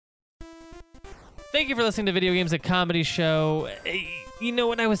Thank you for listening to Video Games, a comedy show. You know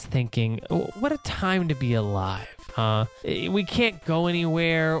what I was thinking? What a time to be alive, huh? We can't go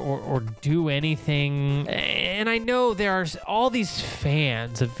anywhere or do anything. And I know there are all these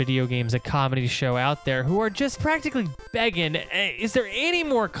fans of Video Games, a comedy show out there who are just practically begging, is there any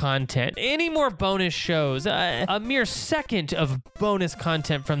more content, any more bonus shows, a mere second of bonus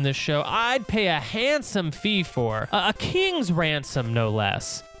content from this show I'd pay a handsome fee for, a king's ransom, no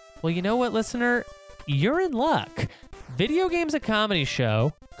less. Well, you know what, listener? You're in luck. Video Games, a comedy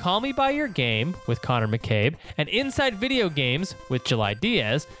show, Call Me By Your Game with Connor McCabe, and Inside Video Games with July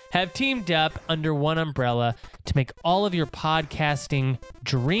Diaz have teamed up under one umbrella to make all of your podcasting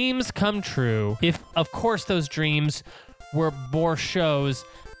dreams come true. If, of course, those dreams were more shows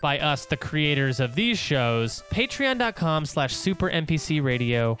by us, the creators of these shows.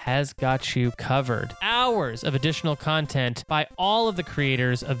 Patreon.com/SuperNPCRadio has got you covered. Hours of additional content by all of the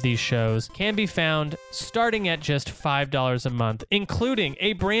creators of these shows can be found starting at just $5 a month, including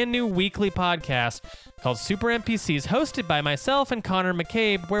a brand new weekly podcast called Super NPCs, hosted by myself and Connor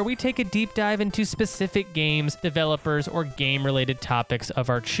McCabe, where we take a deep dive into specific games, developers, or game-related topics of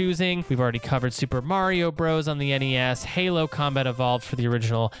our choosing. We've already covered Super Mario Bros. On the NES, Halo Combat Evolved for the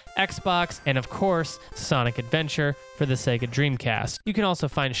original Xbox, and of course, Sonic Adventure for the Sega Dreamcast. You can also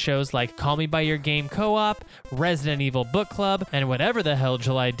find shows like Call Me By Your Game Co-op, Resident Evil Book Club, and whatever the hell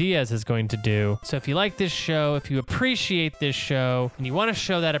July Diaz is going to do. So if you like this show, if you appreciate this show, and you want to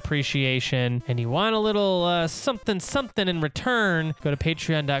show that appreciation, and you want a little something in return, go to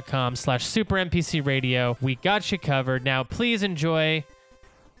patreon.com/SuperNPCRadio. We got you covered. Now, please enjoy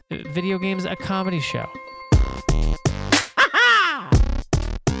Video Games, a comedy show.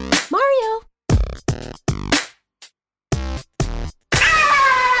 Mario!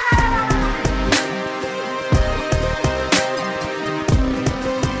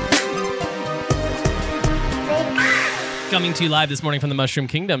 Coming to you live this morning from the Mushroom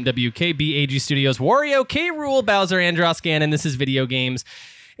Kingdom, WKBAG Studios, Wario, K-Rool, Bowser, Andros Gannon. This is Video Games,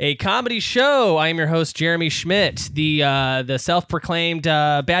 a comedy show. I am your host, Jeremy Schmidt, the self-proclaimed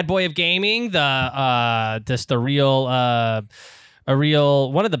bad boy of gaming, a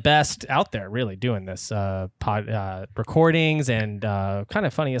real one of the best out there, really doing this recordings, and kind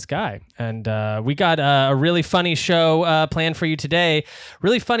of funniest guy. And we got a really funny show planned for you today.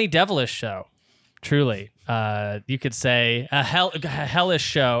 Really funny, devilish show. Truly, you could say a hellish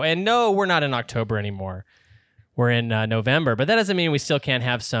show. And no, we're not in October anymore. We're in November, but that doesn't mean we still can't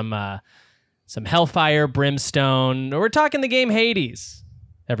have some hellfire, brimstone. We're talking the game Hades,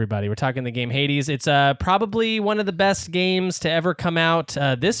 everybody. We're talking the game Hades. It's probably one of the best games to ever come out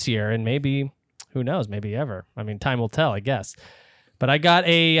this year, and maybe, who knows, maybe ever. I mean, time will tell, I guess. But I got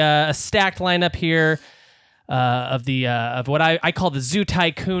a stacked lineup here. Of what I call the Zoo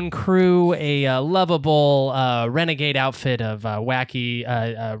Tycoon crew, a lovable renegade outfit of wacky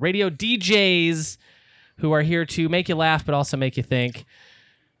radio DJs who are here to make you laugh but also make you think.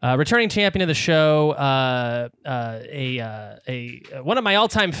 Returning champion of the show, one of my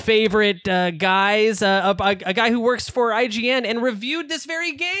all-time favorite guys, a guy who works for IGN and reviewed this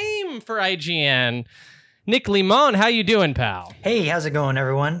very game for IGN. Nick Limon, how you doing, pal? Hey, how's it going,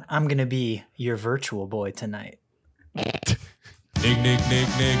 everyone? I'm going to be your virtual boy tonight. Nick.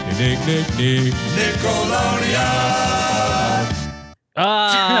 Nickelodeon.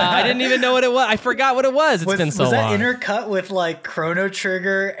 I didn't even know what it was. I forgot what it was. It's been so long. Was that intercut with like Chrono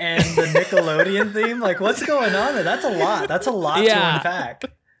Trigger and the Nickelodeon theme? Like, what's going on there? That's a lot. That's a lot to unpack.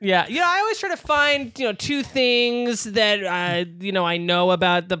 Yeah, I always try to find, two things that, I know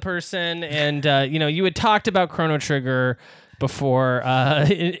about the person. And, you had talked about Chrono Trigger before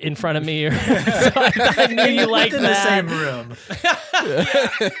in front of me. So I knew you liked that. In the same room.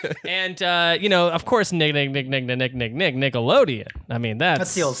 And, of course, Nickelodeon. I mean,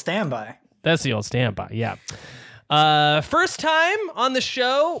 that's the old standby. That's the old standby, yeah. First time on the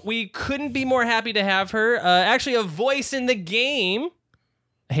show. We couldn't be more happy to have her. Actually, a voice in the game.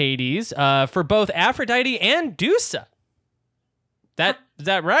 Hades for both Aphrodite and Dusa. Is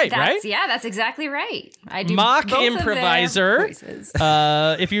that right? Right? Yeah, that's exactly right. I do mock both improviser. Of their voices.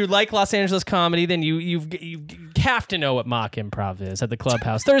 If you like Los Angeles comedy, then you have to know what mock improv is at the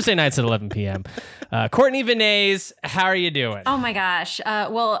Clubhouse Thursday nights at 11 p.m. Courtney Vinay's, how are you doing? Oh my gosh.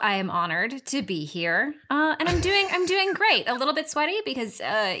 Well, I am honored to be here, and I'm doing great. A little bit sweaty because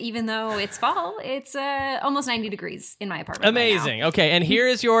even though it's fall, it's almost 90 degrees in my apartment. Amazing. Right now. Okay, and here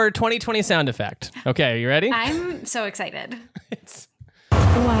is your 2020 sound effect. Okay, are you ready? I'm so excited.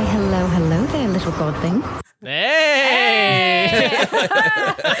 Why, hello there, little god thing. Hey!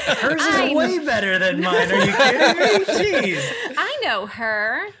 Hers is way better than mine. Are you kidding me? Jeez. I know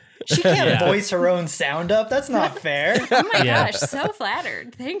her. She can't voice her own sound up. That's not fair. Oh my gosh, so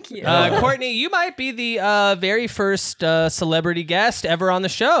flattered. Thank you. Courtney, you might be the very first celebrity guest ever on the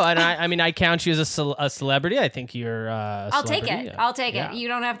show. And I mean, I count you as a celebrity. I think you're I'll take it. I'll take it. You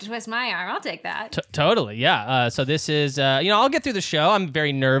don't have to twist my arm. I'll take that. Totally, yeah. So this is, I'll get through the show. I'm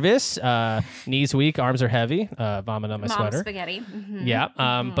very nervous. Knees weak, arms are heavy. Vomit on my Mom sweater. spaghetti. Mm-hmm. Yeah,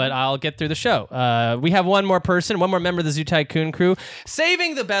 but I'll get through the show. We have one more member of the Zoo Tycoon crew,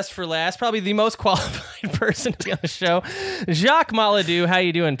 saving the best for last, probably the most qualified person to be on the show. Jacques Maladou, how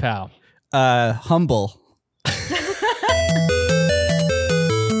you doing, pal? Humble.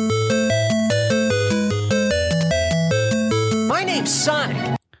 My name's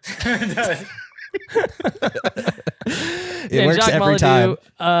Sonic. It works Jacques every Maladou,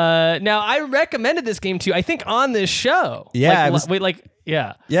 time. Now, I recommended this game to you, I think, on this show. Yeah,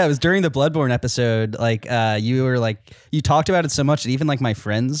 Yeah, it was during the Bloodborne episode. Like, you were like, you talked about it so much that even like my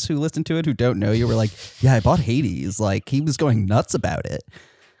friends who listened to it who don't know you were like, yeah, I bought Hades. Like, he was going nuts about it.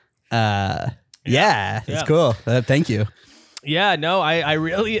 It's cool. Thank you. Yeah, no, I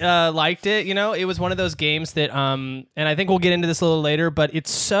really liked it. You know, it was one of those games that, and I think we'll get into this a little later, but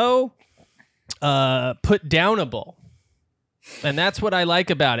it's so put downable. And that's what I like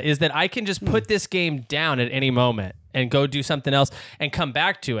about it, is that I can just put this game down at any moment and go do something else and come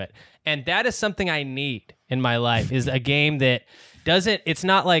back to it. And that is something I need in my life, is a game that it's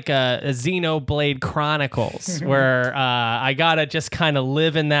not like a Xenoblade Chronicles where I gotta just kind of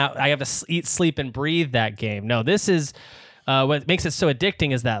live in that. I have to eat, sleep, and breathe that game. No, this is what makes it so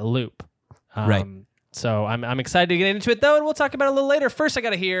addicting is that loop. Right. So I'm excited to get into it, though, and we'll talk about it a little later. First, I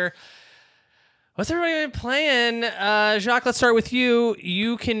gotta hear, what's everybody been playing? Jacques, let's start with you.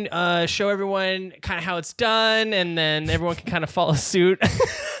 You can show everyone kind of how it's done, and then everyone can kind of follow suit.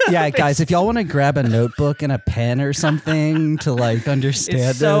 Yeah, guys, if y'all want to grab a notebook and a pen or something to like understand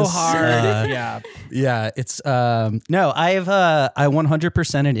It's so this, hard. it's no, I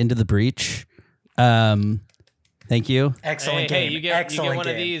 100%ed Into the Breach. Thank you. Excellent Hey, game. you get Excellent one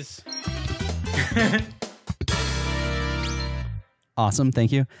game. of these. Awesome,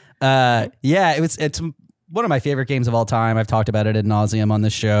 thank you. It's one of my favorite games of all time. I've talked about it ad nauseum on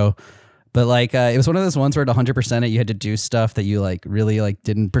this show. But like, it was one of those ones where at 100% it, you had to do stuff that you like really like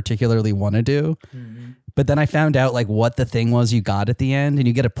didn't particularly want to do. Mm-hmm. But then I found out like what the thing was you got at the end, and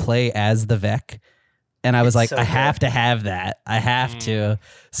you get to play as the Vec. And I was like, I have to have that. I have to.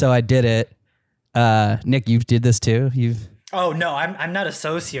 So I did it. Nick, you did this too? Oh no, I'm not a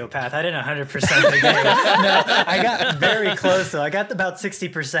sociopath. I didn't 100% the game. No, I got very close though. I got about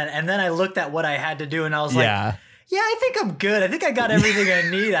 60%, and then I looked at what I had to do, and I was like, yeah, I think I'm good. I think I got everything I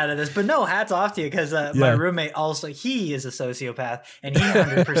need out of this. But no, hats off to you, because my roommate also, he is a sociopath, and he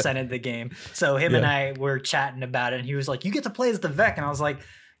 100%ed the game. So him and I were chatting about it, and he was like, you get to play as the Vec, and I was like,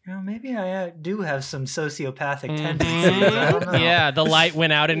 maybe I do have some sociopathic tendencies. I don't know. Yeah, the light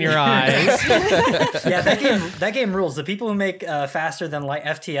went out in your eyes. Yeah, that game rules. The people who make Faster Than Light,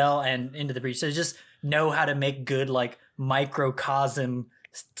 FTL, and Into the Breach, they just know how to make good like microcosm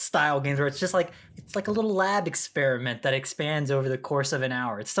style games where it's just like it's like a little lab experiment that expands over the course of an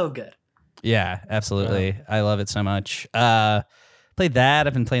hour. It's so good. Yeah, absolutely. I love it so much. Played that.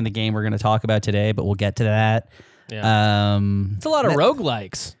 I've been playing the game we're going to talk about today, but we'll get to that. Yeah. It's a lot of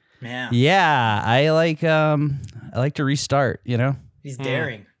roguelikes. Yeah. I like to restart, you know? He's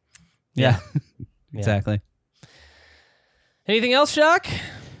daring. Yeah. Exactly. Anything else, Jacques?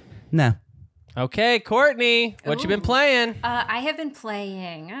 No. Okay, Courtney, what you been playing? I have been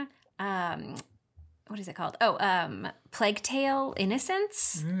playing, what is it called? Plague Tale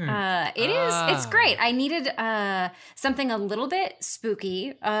Innocence. It's great. I needed something a little bit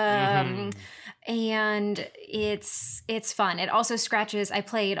spooky. And it's fun. It also scratches. I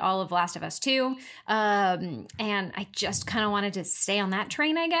played all of Last of Us 2, and I just kind of wanted to stay on that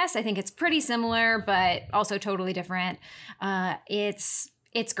train, I guess. I think it's pretty similar, but also totally different.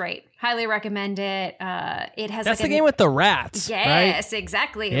 It's great. Highly recommend it. It has That's the game with the rats. Yes, right?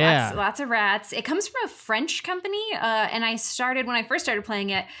 Exactly. Yeah. Lots of rats. It comes from a French company, and when I first started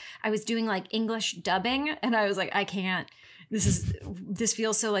playing it, I was doing like English dubbing, and I was like, I can't. This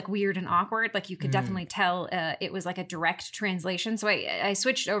feels so like weird and awkward. Like you could definitely tell it was like a direct translation. So I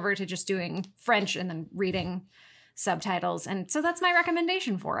switched over to just doing French and then reading subtitles. And so that's my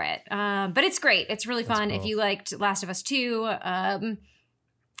recommendation for it. But it's great. It's really fun. Cool. If you liked Last of Us 2,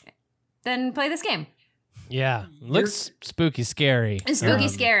 then play this game. Yeah. Looks spooky scary. It's spooky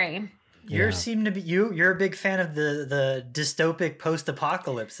scary. You're a big fan of the dystopic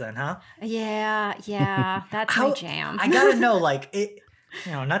post-apocalypse then, huh? Yeah, that's my jam. I gotta know, like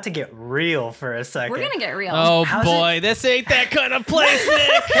not to get real for a second. We're gonna get real. Oh How's boy, this ain't that kind of place,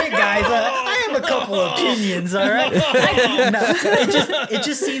 Nick. Hey guys, I have a couple opinions. All right, it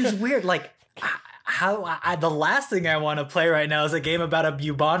just seems weird. Like how the last thing I want to play right now is a game about a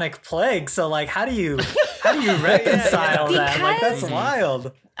bubonic plague. So like, how do you reconcile that? Like that's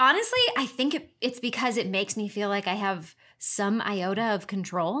wild. Honestly, I think it's because it makes me feel like I have some iota of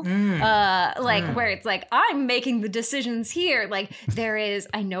control. Where it's like, I'm making the decisions here. Like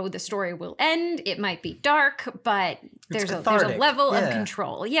I know the story will end. It might be dark, but there's a level of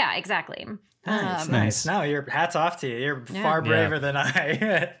control. Yeah, exactly. Nice. No, hats off to you. You're far braver than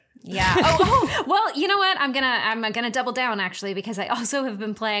I. Yeah. Oh, well, you know what? I'm gonna double down actually, because I also have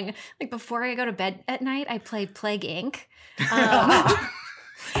been playing, like, before I go to bed at night, I play Plague Inc.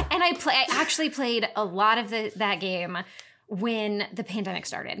 And I actually played a lot of that game when the pandemic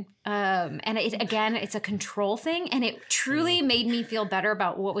started. And it's a control thing, and it truly made me feel better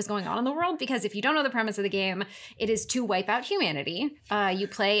about what was going on in the world, because if you don't know the premise of the game, it is to wipe out humanity. You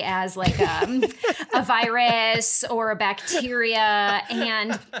play as like a virus or a bacteria,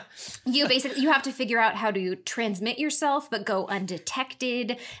 and you have to figure out how to transmit yourself but go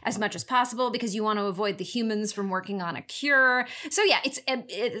undetected as much as possible, because you want to avoid the humans from working on a cure. So yeah, it's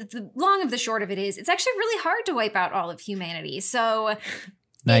the long of the short of it is, it's actually really hard to wipe out all of humanity. So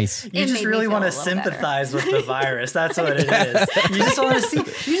nice. You just really want to sympathize with the virus. That's what it is. You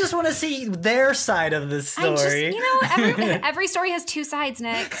just want to see their side of the story. Every story has two sides,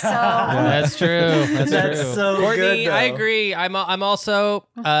 Nick. So That's true. That's true. So Courtney, good, though. I agree. I'm also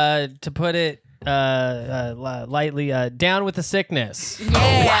to put it lightly, down with the sickness.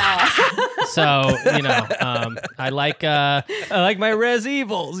 yeah. So I like my Res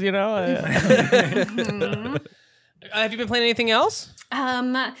Evils. Have you been playing anything else?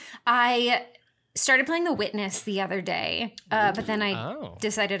 I started playing The Witness the other day, but then I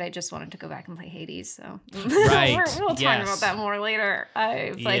decided I just wanted to go back and play Hades. So Right. we'll talk about that more later.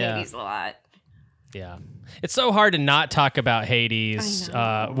 I played Hades a lot. Yeah. It's so hard to not talk about Hades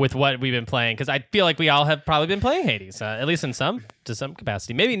with what we've been playing, because I feel like we all have probably been playing Hades, at least to some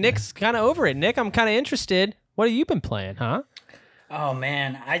capacity. Maybe Nick's kind of over it. Nick, I'm kind of interested. What have you been playing, huh? Oh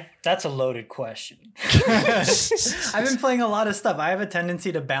man, that's a loaded question. I've been playing a lot of stuff. I have a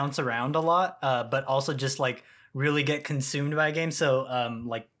tendency to bounce around a lot, but also just like really get consumed by games. So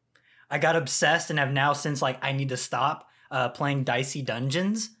I got obsessed and have now since I need to stop playing Dicey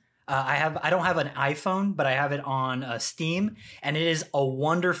Dungeons. I don't have an iPhone, but I have it on Steam, and it is a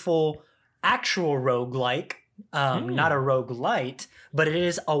wonderful actual roguelike. Not a roguelite, but it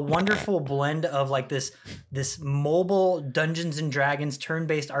is a wonderful blend of like this mobile Dungeons and Dragons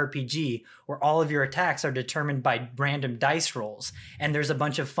turn-based RPG where all of your attacks are determined by random dice rolls, and there's a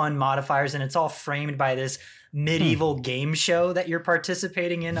bunch of fun modifiers, and it's all framed by this medieval game show that you're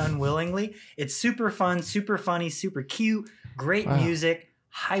participating in unwillingly. It's super fun, super funny, super cute, great music.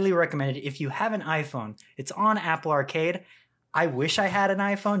 Highly recommended. If you have an iPhone, it's on Apple Arcade. I wish I had an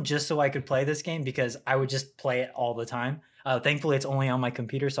iPhone just so I could play this game, because I would just play it all the time. Thankfully, it's only on my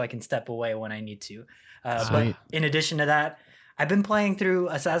computer, so I can step away when I need to. But in addition to that, I've been playing through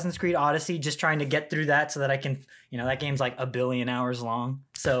Assassin's Creed Odyssey, just trying to get through that so that I can, that game's like 1 billion hours long.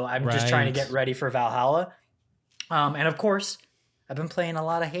 So I'm just trying to get ready for Valhalla. And of course, I've been playing a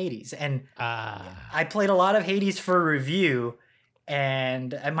lot of Hades. And I played a lot of Hades for review.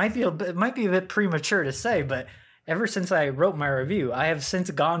 And it might be a bit premature to say, but ever since I wrote my review, I have since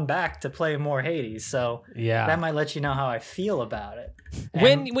gone back to play more Hades. So that might let you know how I feel about it.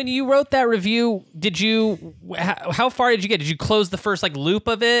 And when you wrote that review, how far did you get? Did you close the first loop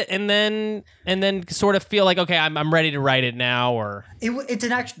of it and then sort of feel like, okay, I'm ready to write it now? Or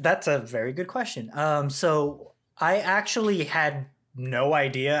that's a very good question. So I actually had no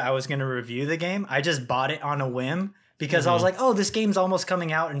idea I was going to review the game. I just bought it on a whim. Because I was like, oh, this game's almost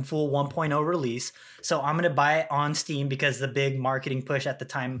coming out in full 1.0 release. So I'm going to buy it on Steam, because the big marketing push at the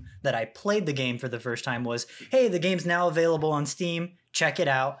time that I played the game for the first time was, hey, the game's now available on Steam. Check it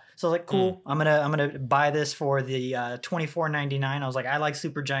out. So I was like, cool. I'm gonna buy this for the $24.99. I was like, I like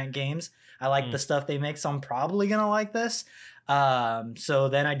Supergiant Games. I like the stuff they make, so I'm probably going to like this. So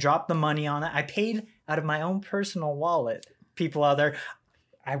then I dropped the money on it. I paid out of my own personal wallet. People out there,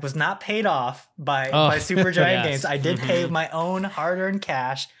 I was not paid off by Supergiant Games. I did pay my own hard-earned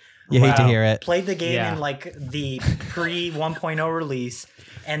cash. You hate to hear it. Played the game in the pre 1.0 release,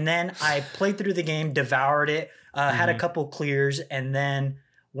 and then I played through the game, devoured it, had a couple clears, and then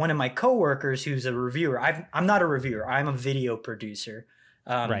one of my coworkers, who's a reviewer. I'm not a reviewer. I'm a video producer.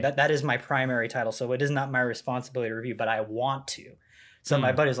 That is my primary title, so it is not my responsibility to review, but I want to. So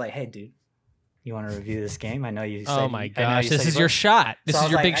my buddy's like, hey, dude, you want to review this game? I know you said. Oh my I know gosh, you this said is you your would. shot. This So I is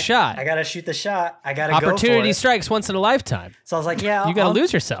was your like, big shot. I gotta shoot the shot. I gotta go for Opportunity it. strikes once in a lifetime. So I was like, yeah, You got to I'll-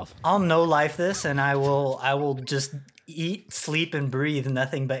 lose yourself. I'll no life this, and I will just eat, sleep, and breathe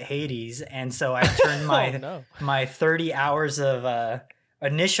nothing but Hades. And so I turned my no. my 30 hours of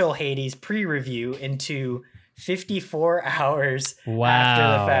initial Hades pre-review into 54 hours after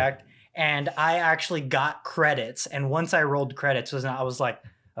Wow. the fact, and I actually got credits. And once I rolled credits, I was like,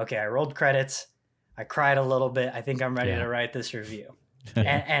 okay, I rolled credits. I cried a little bit. I think I'm ready to write this review.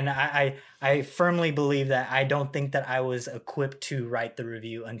 and I firmly believe that I don't think that I was equipped to write the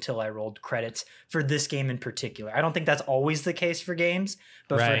review until I rolled credits for this game in particular. I don't think that's always the case for games,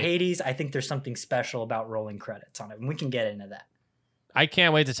 but for Right. Hades, I think there's something special about rolling credits on it, and we can get into that. I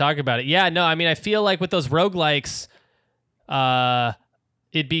can't wait to talk about it. Yeah, no, I mean, I feel like with those roguelikes,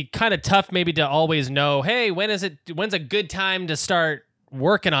 it'd be kind of tough maybe to always know, hey, when's a good time to start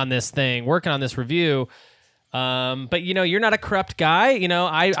working on this thing, working on this review. But you're not a corrupt guy.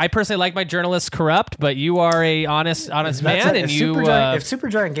 I personally like my journalists corrupt, but you are a honest man, and you. If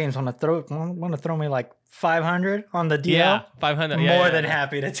Supergiant Games want to throw me like 500 on the deal, Yeah, 500. more than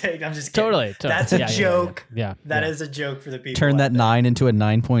happy to take. I'm just kidding. Totally. That's a Yeah, yeah, joke. Yeah. That is a joke for the people. Turn out that there. 9 into a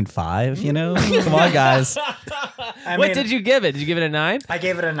 9.5, you know? Come on, guys. I What mean, did you give it? Did you give it a 9? I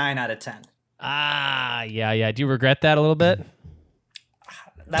gave it a 9 out of 10. Yeah. Do you regret that a little bit?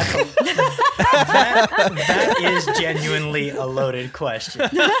 That's that is genuinely a loaded question.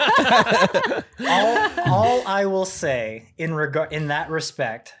 all I will say in that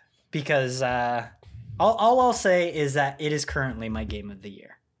respect, because all I'll say is that it is currently my game of the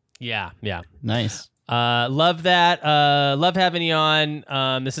year. Yeah. Nice. Love that. Love having you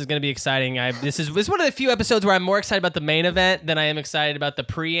on. This is going to be exciting. This is one of the few episodes where I'm more excited about the main event than I am excited about the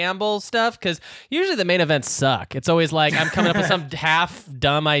preamble stuff, because usually the main events suck. It's always like I'm coming up with some half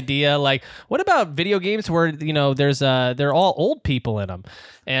dumb idea, like what about video games where there's they're all old people in them,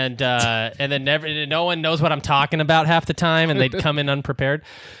 and then no one knows what I'm talking about half the time, and they'd come in unprepared.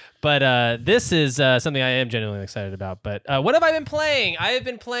 But this is something I am genuinely excited about. But what have I been playing? I have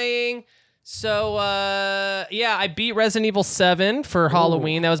been playing. So, I beat Resident Evil 7 for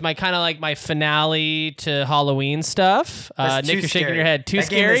Halloween. That was my kind of like my finale to Halloween stuff. That's Nick, too you're shaking scary. your head. Too that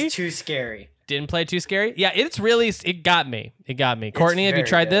scary? Game is too scary. Didn't play too scary? Yeah, it got me. It got me. Courtney, have you very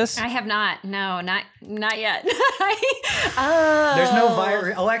tried good. this? I have not. No, not yet. There's no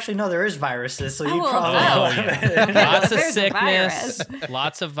virus. Oh, actually, no, there is viruses. So you well, probably. Lots of There's a sickness,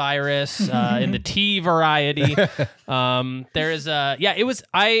 lots of virus in the T variety. There is it was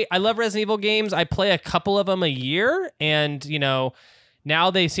I love Resident Evil games. I play a couple of them a year, and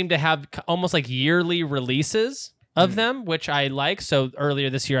now they seem to have almost like yearly releases of them, which I like. So earlier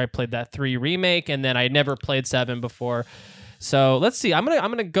this year I played that 3 remake, and then I never played 7 before. So let's see. I'm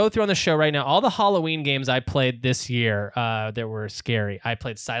gonna go through on the show right now all the Halloween games I played this year that were scary. I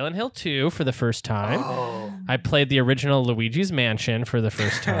played Silent Hill 2 for the first time. Oh. I played the original Luigi's Mansion for the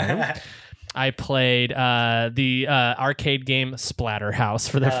first time. I played the arcade game Splatterhouse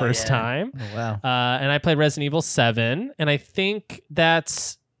for the first time. Oh, wow. And I played Resident Evil 7, and I think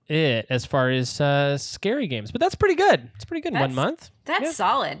that's it as far as scary games. But that's pretty good. It's pretty good in 1 month. That's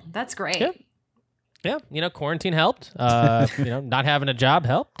solid. That's great. Yeah. Yeah, quarantine helped. Not having a job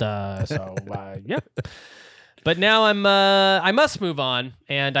helped. Yeah. But now I must move on,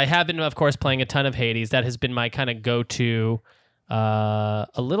 and I have been, of course, playing a ton of Hades. That has been my kind of go-to. A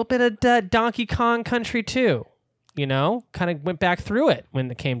little bit of Donkey Kong Country too. Kind of went back through it when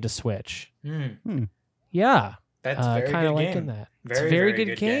it came to Switch. Yeah. That's a very kind of good liking game. that. Very, it's a very very good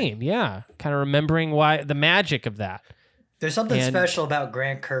good game. Yeah. Kind of remembering why the magic of that. There's something And- special about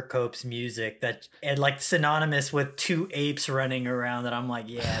Grant Kirkhope's music that, and like synonymous with 2 apes running around, that I'm like,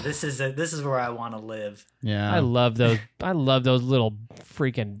 yeah, this is where I want to live. Yeah. I love those. I love those little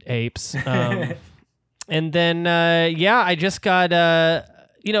freaking apes. And then, I just got,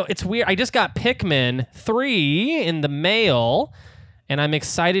 it's weird. I just got Pikmin 3 in the mail, and I'm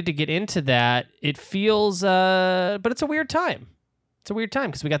excited to get into that. It feels, but it's a weird time. It's a weird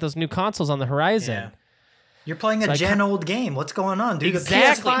time because we got those new consoles on the horizon. Yeah. You're playing So a I gen old game. What's going on, dude?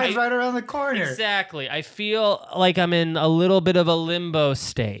 Exactly. The PS5 is right around the corner. Exactly. I feel like I'm in a little bit of a limbo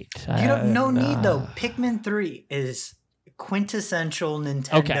state. You don't no need though. Pikmin 3 is quintessential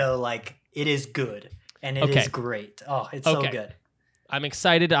Nintendo. Okay. Like, it is good and it is great. Oh, it's so Okay. good. I'm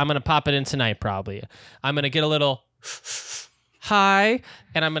excited. I'm going to pop it in tonight, probably. I'm going to get a little high,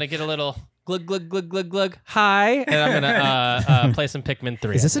 and I'm going to get a little glug, glug, glug, glug, glug, high, and I'm going to play some Pikmin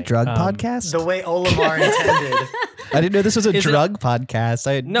 3. Is this I a think. drug podcast? The way Olimar intended. I didn't know this was a drug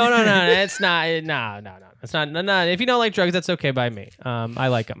podcast. No, it's not. No. It's not. No. If you don't like drugs, that's okay by me. I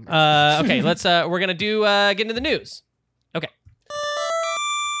like them. Okay, let's. We're gonna get into the news. Okay.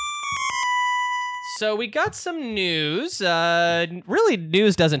 So we got some news. Really,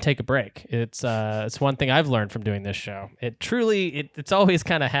 news doesn't take a break. It's one thing I've learned from doing this show. It's always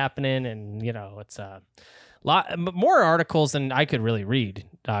kind of happening, and it's a lot more articles than I could really read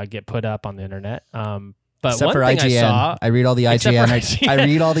get put up on the internet. But except one for thing IGN. I saw, I read all the IGN. I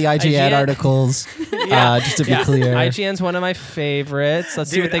read all the IGN articles. Just to be clear, IGN's one of my favorites. Let's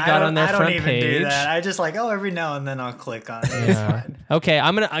see what they got on their front page. I don't even do that. I just every now and then I'll click on it. It's fine. Okay,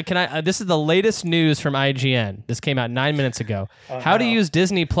 this is the latest news from IGN. This came out 9 minutes ago. How to use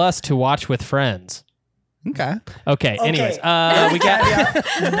Disney Plus to watch with friends. Okay. Anyways, we got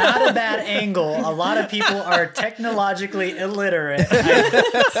not a bad angle. A lot of people are technologically illiterate,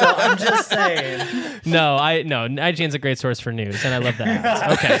 so I'm just saying. No, IGN's a great source for news, and I love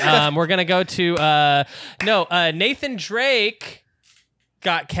that. Okay, we're gonna go to Nathan Drake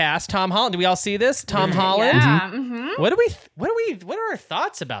got cast. Tom Holland. Do we all see this? Tom Holland. Yeah. Mm-hmm. What are our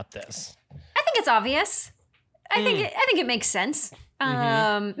thoughts about this? I think it's obvious. I think it makes sense.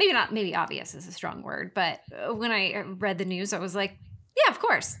 Maybe obvious is a strong word, but when I read the news, I was like, yeah, of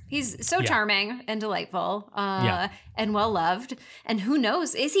course. He's so charming and delightful and well-loved. And who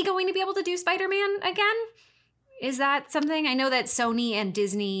knows, is he going to be able to do Spider-Man again? Is that something? I know that Sony and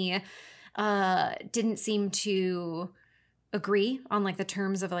Disney didn't seem to agree on the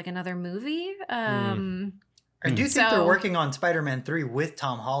terms of another movie. I do think they're working on Spider-Man 3 with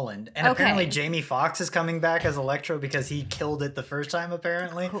Tom Holland. And apparently Jamie Foxx is coming back as Electro because he killed it the first time,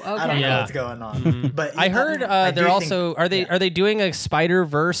 apparently. Okay. I don't know what's going on. Mm-hmm. But I heard they're also... Are they doing a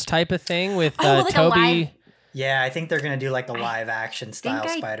Spider-Verse type of thing with Toby? Yeah, I think they're going to do a live-action style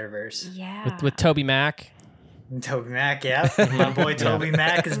Spider-Verse. Yeah. With Toby Mac? Toby Mac, yeah. My boy Toby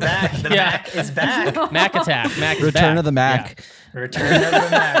Mac is back. The Mac is back. Mac Attack. Mac is Return back. of the Mac. Yeah. Return of the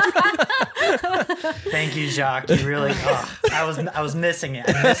Mac. Thank you, Jacques. You really. I was missing it.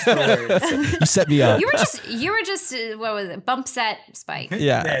 I missed the words. You set me up. You were just what was it? Bump set Spike.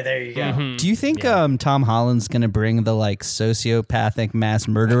 Yeah. There you go. Mm-hmm. Do you think Tom Holland's gonna bring the sociopathic mass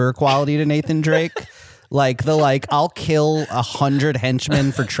murderer quality to Nathan Drake? I'll kill 100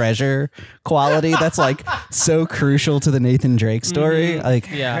 henchmen for treasure quality. That's so crucial to the Nathan Drake story. I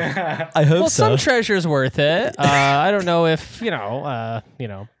hope so. Some treasure's worth it. I don't know if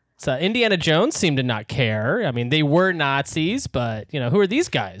So Indiana Jones seemed to not care. I mean, they were Nazis, but who are these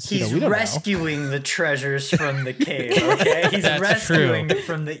guys? He's rescuing the treasures from the cave. Okay, he's rescuing it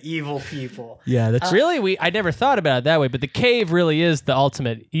from the evil people. Yeah, that's really I never thought about it that way, but the cave really is the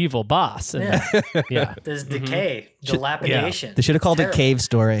ultimate evil boss. Yeah, there's decay, dilapidation. Yeah. They should have called it Cave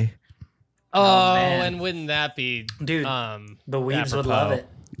Story. Oh, and wouldn't that be, dude? The weebs would love it.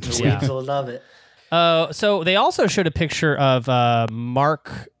 The weebs would love it. So they also showed a picture of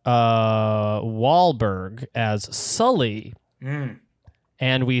Mark Wahlberg as Sully,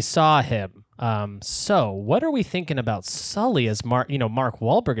 and we saw him. So what are we thinking about Sully as Mark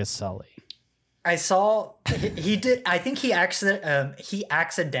Wahlberg as Sully? I saw he did. I think he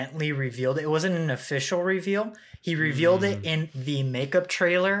accidentally revealed it. It wasn't an official reveal. He revealed it in the makeup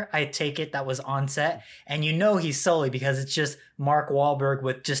trailer. I take it that was on set, and he's Sully because it's just Mark Wahlberg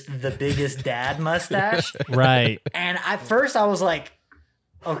with just the biggest dad mustache. Right. And at first I was like,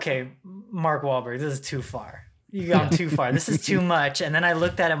 okay, Mark Wahlberg, this is too far. You gone too far. This is too much. And then I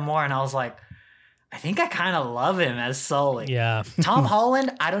looked at him more, and I was like, I think I kind of love him as Sully. Yeah. Tom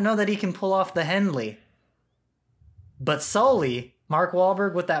Holland, I don't know that he can pull off the Henley. But Sully, Mark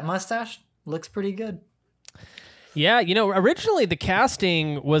Wahlberg with that mustache, looks pretty good. Yeah, originally the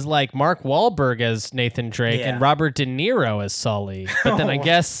casting was Mark Wahlberg as Nathan Drake and Robert De Niro as Sully. But then I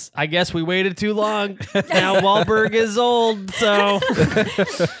guess we waited too long. Now Wahlberg is old, so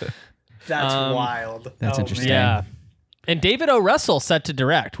that's wild. That's interesting. Yeah. And David O. Russell set to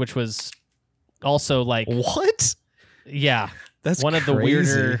direct, which was also what? Yeah. That's one crazy. Of the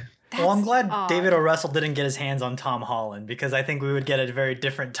weirder. Well, I'm glad David O. Russell didn't get his hands on Tom Holland because I think we would get a very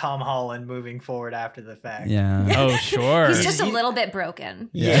different Tom Holland moving forward after the fact. Yeah. Oh, sure. He's just a little bit broken.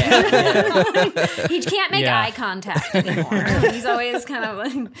 Yeah. He can't make eye contact anymore. He's always kind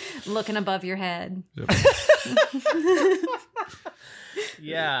of looking above your head.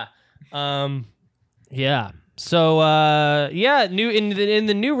 Yeah. Yeah. So new in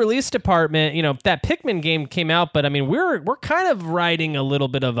the new release department, that Pikmin game came out, but I mean we're kind of riding a little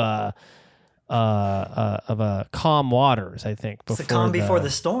bit of a calm waters, I think. It's a calm before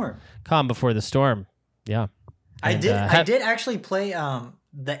the storm. Calm before the storm. Yeah. I did actually play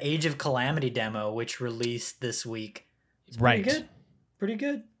the Age of Calamity demo, which released this week. It's Right. Pretty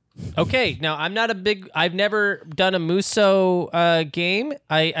good. Okay, now I've never done a Muso game.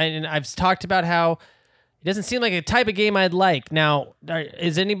 I've talked about how it doesn't seem like a type of game I'd like. Now,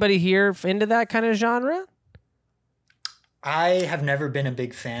 is anybody here into that kind of genre? I have never been a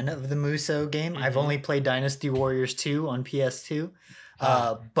big fan of the Muso game. I've only played Dynasty Warriors 2 on PS2.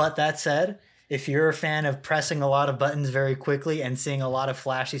 But that said, if you're a fan of pressing a lot of buttons very quickly and seeing a lot of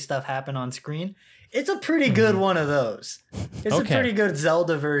flashy stuff happen on screen, it's a pretty good one of those. It's a pretty good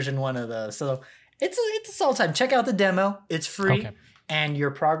Zelda version one of those. So it's a solid time. Check out the demo. It's free. Okay. And your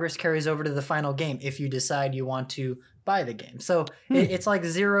progress carries over to the final game if you decide you want to buy the game. So it's like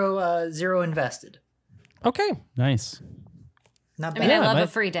zero invested. Okay. Nice. Not I bad. mean, I love a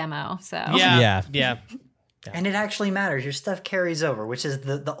free demo. So Yeah. And it actually matters. Your stuff carries over, which is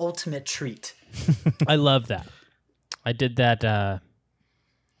the ultimate treat. I love that. I did that,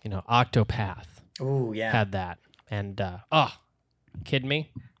 Octopath Ooh, yeah. had that. And, kidding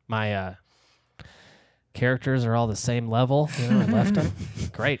me? My characters are all the same level. I left them.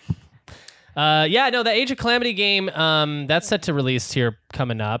 Great. The Age of Calamity game, that's set to release here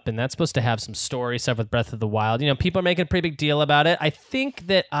coming up, and that's supposed to have some story stuff with Breath of the Wild. People are making a pretty big deal about it. I think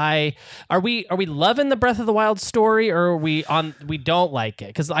that are we loving the Breath of the Wild story, or are we don't like it?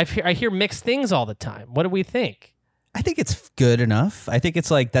 Because I hear mixed things all the time. What do we think? I think it's good enough. I think it's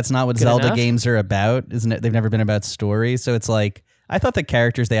like that's not what Good Zelda enough? games are about, isn't it? They've never been about story, so it's like I thought the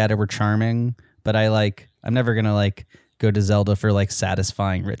characters they added were charming, but I'm never gonna go to Zelda for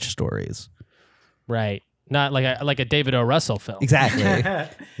satisfying rich stories. Right. Not like a David O. Russell film. Exactly. Yeah.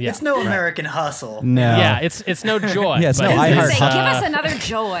 It's no American Hustle. No. Yeah, it's no joy. Yeah, it's but no I Heart say, Hustle. give us another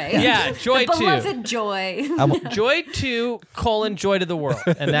joy. Yeah, Joy the 2. beloved joy. Joy 2, Joy to the World.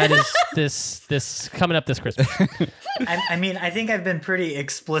 And that is this coming up this Christmas. I mean, I think I've been pretty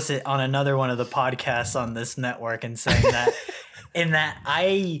explicit on another one of the podcasts on this network and saying that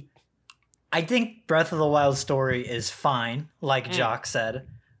I think Breath of the Wild story is fine, like Jock said.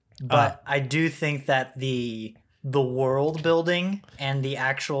 But I do think that the world building and the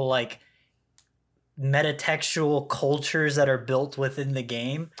actual metatextual cultures that are built within the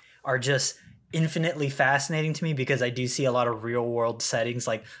game are just infinitely fascinating to me, because I do see a lot of real world settings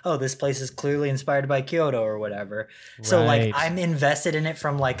this place is clearly inspired by Kyoto or whatever. So Right. I'm invested in it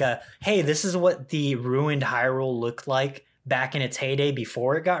from hey, this is what the ruined Hyrule looked like back in its heyday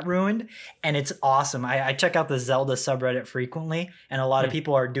before it got ruined, and it's awesome. I check out the Zelda subreddit frequently, and a lot of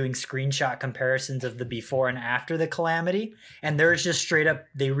people are doing screenshot comparisons of the before and after the Calamity, and there's just straight up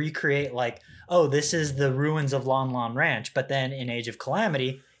they recreate this is the ruins of Lon Lon Ranch, but then in Age of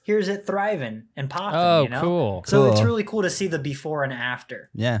Calamity, here's it thriving and popping. Oh, cool. So it's Cool. really cool to see the before and after.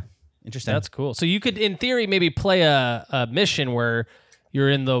 Yeah. Interesting. That's cool. So you could, in theory, maybe play a mission where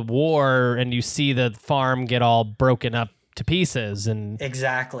you're in the war and you see the farm get all broken up to pieces and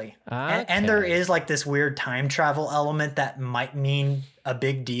Exactly. And there is this weird time travel element that might mean a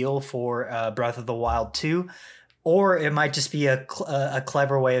big deal for Breath of the Wild 2. Or it might just be a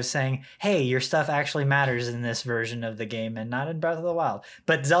clever way of saying, hey, your stuff actually matters in this version of the game and not in Breath of the Wild.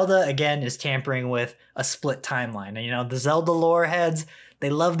 But Zelda, again, is tampering with a split timeline. And, the Zelda lore heads, they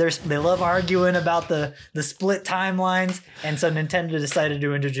love arguing about the split timelines. And so Nintendo decided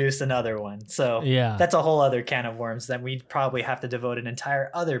to introduce another one. So Yeah. that's a whole other can of worms that we'd probably have to devote an entire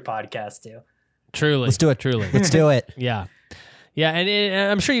other podcast to. truly. Let's do it. Truly. Let's do it. Yeah. Yeah,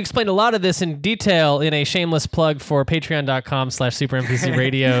 and I'm sure you explained a lot of this in detail in a shameless plug for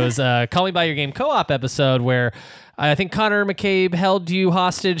patreon.com/SuperNPCRadios Call Me By Your Game co-op episode, where I think Connor McCabe held you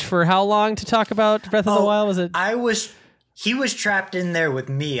hostage for how long to talk about Breath of the Wild? Was it? He was trapped in there with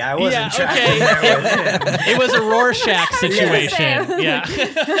me. I wasn't trapped okay. in there with him. It was a Rorschach situation. Same. Yeah.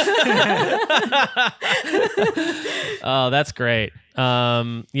 Oh, that's great.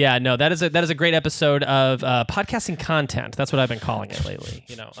 That is a great episode of podcasting content. That's what I've been calling it lately.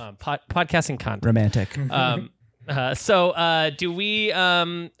 Podcasting content. Romantic. Do we?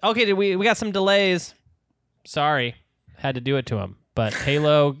 Okay, we got some delays. Sorry, had to do it to him. But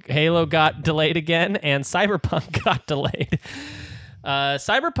Halo got delayed again, and Cyberpunk got delayed.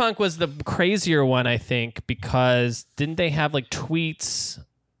 Cyberpunk was the crazier one, I think, because didn't they have tweets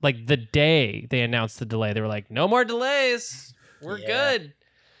the day they announced the delay? They were like, "No more delays, we're good."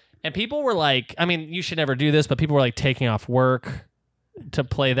 And people were like, I mean, you should never do this, but people were taking off work to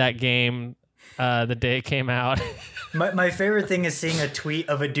play that game the day it came out. My favorite thing is seeing a tweet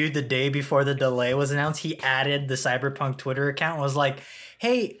of a dude the day before the delay was announced. He added the Cyberpunk Twitter account and was like,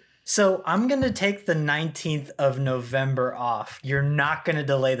 hey, so I'm going to take the 19th of November off. You're not going to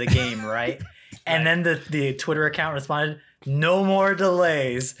delay the game, right? And then the Twitter account responded, no more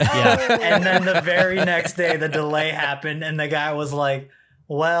delays. Yeah. And then the very next day, the delay happened, and the guy was like,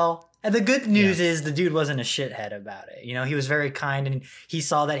 well... And the good news is the dude wasn't a shithead about it. You know, he was very kind, and he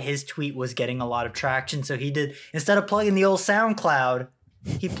saw that his tweet was getting a lot of traction. So he did, instead of plugging the old SoundCloud,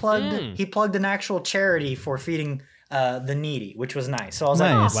 he plugged an actual charity for feeding the needy, which was nice. So I was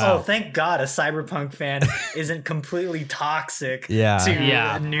Nice. like, Wow. oh, thank God a Cyberpunk fan isn't completely toxic Yeah. to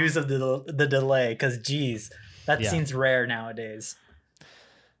Yeah. news of the delay. Because, geez, that Yeah. seems rare nowadays.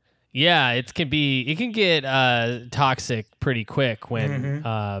 Yeah, it can get toxic pretty quick when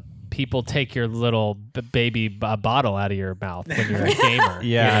people take your little baby bottle out of your mouth when you're a gamer.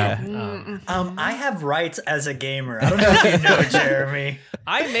 Yeah. You know? I have rights as a gamer. I don't know if you know, Jeremy.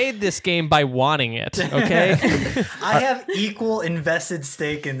 I made this game by wanting it. Okay. I have equal invested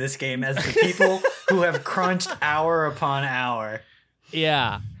stake in this game as the people who have crunched hour upon hour.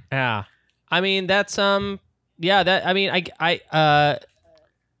 Yeah. I mean, that's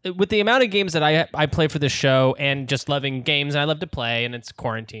with the amount of games that I play for this show and just loving games, and I love to play, and it's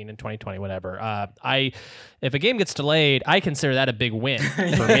quarantine in 2020, whatever. If a game gets delayed, I consider that a big win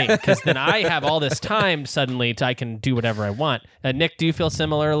for me, because then I have all this time suddenly I can do whatever I want. Nick, do you feel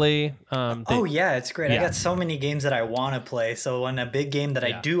similarly? Oh yeah, it's great. I Yeah. got so many games that I want to play. So when a big game that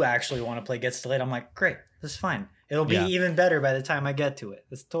I do actually want to play gets delayed, I'm like, great, this is fine. It'll be even better by the time I get to it.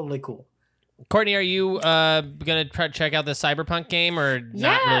 It's totally cool. Courtney, are you gonna try to check out the Cyberpunk game, or not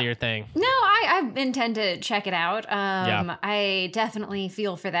Yeah. really your thing? No, I intend to check it out. Yeah. I definitely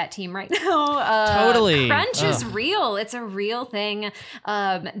feel for that team right now. Totally. Crunch is Ugh. real. It's a real thing.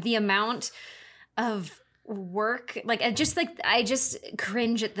 The amount of work, I just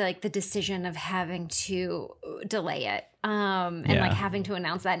cringe at the decision of having to delay it. And having to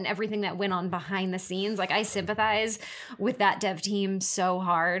announce that and everything that went on behind the scenes. I sympathize with that dev team so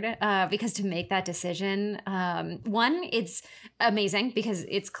hard because to make that decision, one, it's amazing because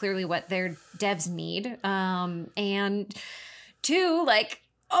it's clearly what their devs need. And two,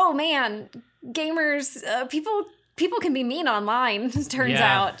 oh man, gamers, people can be mean online, turns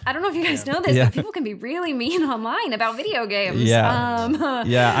Yeah. out. I don't know if you guys know this, Yeah. but people can be really mean online about video games.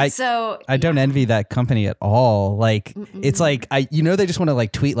 Yeah. So I don't envy that company at all. It's they just want to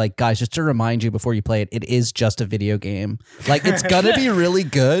tweet guys, just to remind you before you play it, it is just a video game. It's gonna be really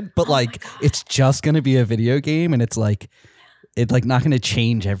good, but it's just gonna be a video game, and it's not gonna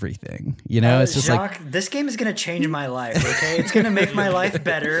change everything. It's just Jacques, this game is gonna change my life. Okay, it's gonna make my life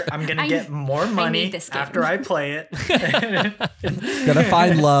better. I'm gonna get more money need this game. after I play it. gonna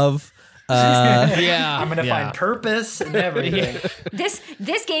find love. Yeah. I'm gonna find purpose and everything. This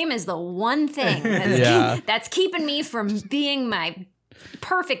game is the one thing that's keeping me from being my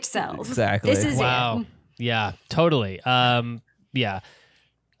perfect self. Exactly. This is Wow. it. Yeah, totally. Yeah.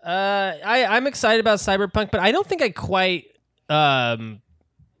 I'm excited about Cyberpunk, but I don't think I quite I'm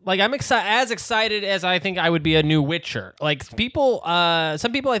as excited as I think I would be a new Witcher. Some people I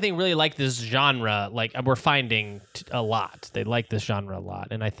think really like this genre. We're finding a lot. They like this genre a lot,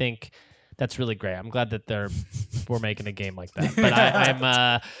 and I think that's really great. I'm glad that we're making a game like that. But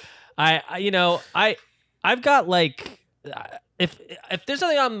I've got if there's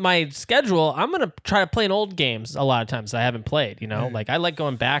something on my schedule, I'm gonna try to play old games a lot of times I haven't played. I like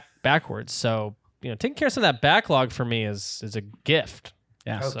going backwards. So taking care of some of that backlog for me is a gift.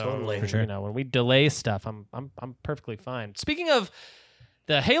 Yeah. Oh, totally. For sure. When we delay stuff, I'm perfectly fine. Speaking of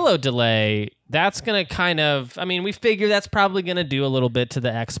the Halo delay, that's gonna we figure that's probably gonna do a little bit to the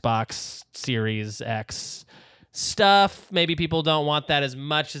Xbox Series X stuff. Maybe people don't want that as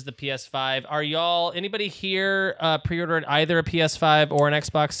much as the PS5. Are anybody here pre-ordered either a PS5 or an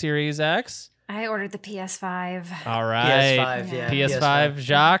Xbox Series X? I ordered the PS5. All right. PS5, yeah. PS5,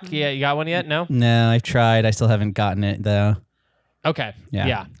 Jacques? Yeah, you got one yet? No? No, I've tried. I still haven't gotten it though. Okay.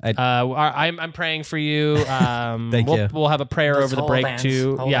 Yeah. I'm praying for you. Thank you. We'll have a prayer Let's over the hold break hands.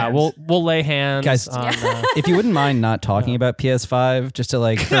 too. Hold Yeah, hands. we'll lay hands. Guys, on, if you wouldn't mind not talking about PS5, just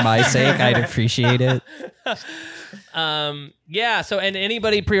to for my sake, I'd appreciate it. yeah. So, and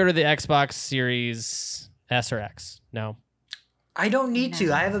anybody pre-order the Xbox Series S or X? No. I don't need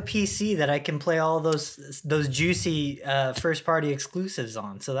to. I have a PC that I can play all those juicy first party exclusives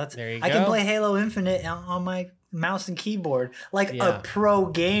on. So There you I can go. play Halo Infinite on my mouse and keyboard like Yeah. a pro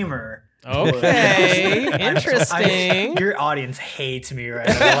gamer. Okay. Interesting. Your audience hates me right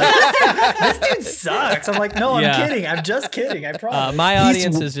now. They're like, this dude sucks. I'm like, no, I'm Yeah. kidding. I'm just kidding. I promise. My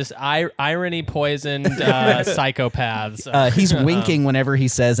audience is just irony poisoned psychopaths. He's winking whenever he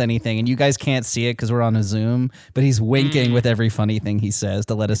says anything, and you guys can't see it because we're on a Zoom, but he's winking with every funny thing he says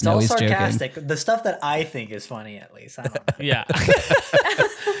to let us It's know all he's joking. sarcastic. The stuff that I think is funny, at least. I don't know. Yeah.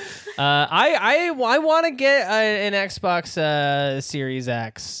 I want to get an Xbox Series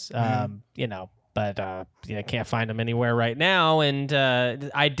X. But I can't find them anywhere right now. And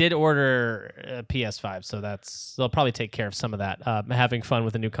I did order a PS5, so they'll probably take care of some of that. Having fun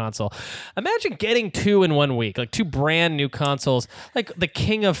with a new console. Imagine getting 2 in 1 week, like 2 brand new consoles, like the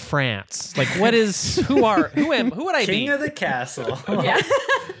King of France. Like, who would I be? King of the castle. Yeah.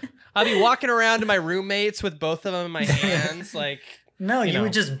 I'll be walking around to my roommates with both of them in my hands, like. No, you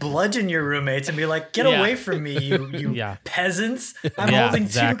would just bludgeon your roommates and be like, "Get away from me, you peasants! I'm holding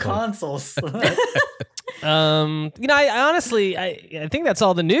 2 consoles." I honestly think that's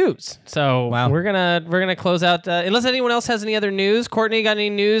all the news. So we're gonna close out. Unless anyone else has any other news. Courtney, got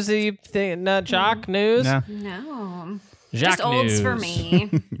any news? That you think? Jock news? No. Jacques Just olds news. for me.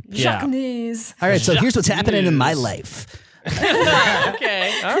 Jacques news. All right, so here's what's happening in my life.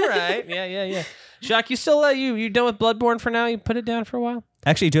 Okay. All right. Yeah. Jacques, you still you done with Bloodborne for now? You put it down for a while?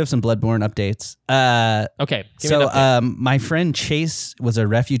 Actually, I do have some Bloodborne updates. Okay. Give me an update. My friend Chase was a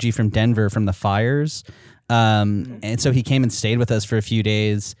refugee from Denver from the fires. And so he came and stayed with us for a few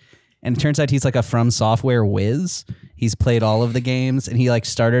days. And it turns out he's like a From Software whiz. He's played all of the games, and he like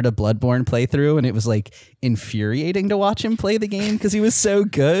started a Bloodborne playthrough, and it was like infuriating to watch him play the game because he was so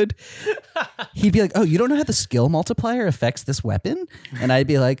good. He'd be like, "Oh, you don't know how the skill multiplier affects this weapon?" And I'd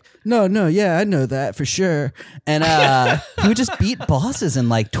be like, No, yeah, I know that for sure. And he would just beat bosses in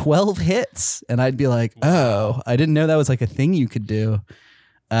like 12 hits, and I'd be like, "Oh, I didn't know that was like a thing you could do."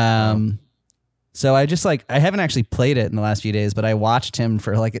 So I haven't actually played it in the last few days, but I watched him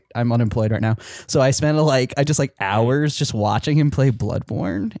for I'm unemployed right now. So I spent hours just watching him play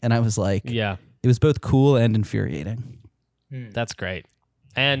Bloodborne. And I was like, it was both cool and infuriating. That's great.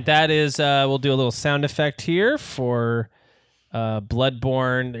 And that is, we'll do a little sound effect here for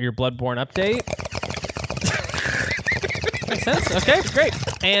Bloodborne, your Bloodborne update. Makes sense. Okay, great.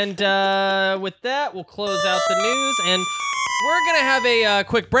 And with that, we'll close out the news, and we're going to have a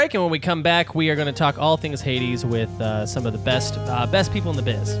quick break, and when we come back, we are going to talk all things Hades with some of the best people in the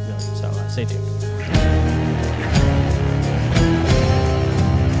biz. Really. So stay tuned.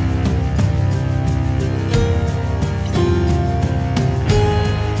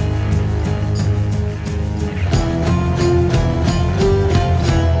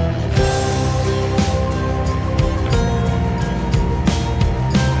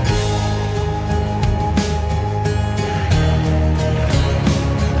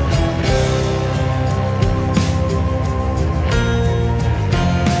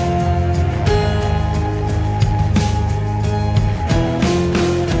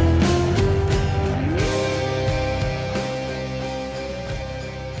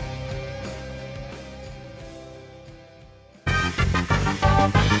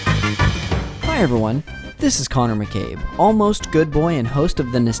 Hi everyone, this is Connor McCabe, almost good boy and host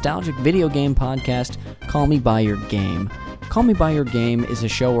of the nostalgic video game podcast, Call Me By Your Game. Call Me By Your Game is a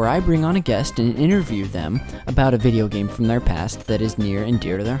show where I bring on a guest and interview them about a video game from their past that is near and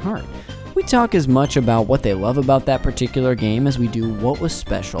dear to their heart. We talk as much about what they love about that particular game as we do what was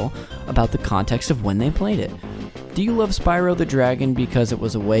special about the context of when they played it. Do you love Spyro the Dragon because it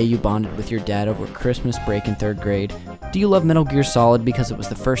was a way you bonded with your dad over Christmas break in 3rd grade? Do you love Metal Gear Solid because it was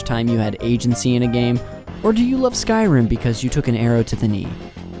the first time you had agency in a game? Or do you love Skyrim because you took an arrow to the knee?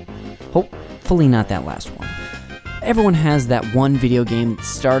 Hopefully not that last one. Everyone has that one video game that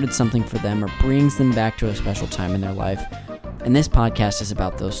started something for them or brings them back to a special time in their life. And this podcast is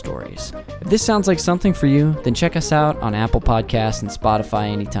about those stories. If this sounds like something for you, then check us out on Apple Podcasts and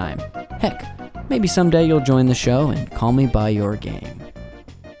Spotify anytime. Heck, maybe someday you'll join the show and call me by your game.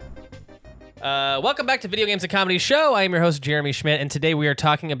 Welcome back to Video Games and Comedy Show. I am your host, Jeremy Schmidt, and today we are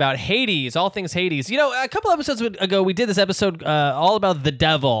talking about Hades, all things Hades. You know, a couple episodes ago, we did this episode all about the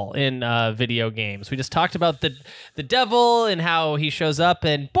devil in video games. We just talked about the devil and how he shows up,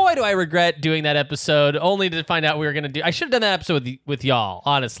 and boy, do I regret doing that episode, only to find out we were going to do... I should have done that episode with y'all,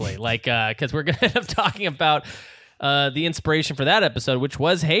 honestly, because we're going to end up talking about... the inspiration for that episode, which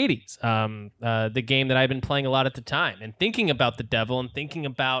was Hades, the game that I've been playing a lot at the time, and thinking about the devil and thinking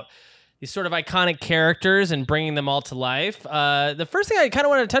about these sort of iconic characters and bringing them all to life. The first thing I kind of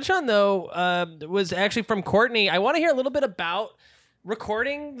wanted to touch on, though, was actually from Courtney. I want to hear a little bit about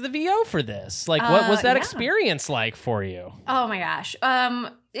recording the VO for this. Like, what was that experience like for you? Oh my gosh.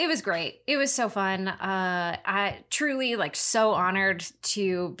 It was great. It was so fun. I truly so honored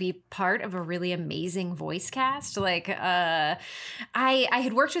to be part of a really amazing voice cast. I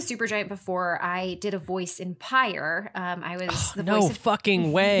had worked with Supergiant before. I did a voice in Pyre. I was the voice of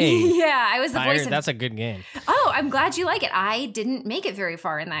fucking way. Yeah, I was the Pyre, voice of that's a good game. Oh, I'm glad you like it. I didn't make it very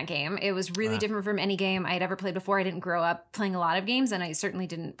far in that game. It was really different from any game I had ever played before. I didn't grow up playing a lot of games, and I certainly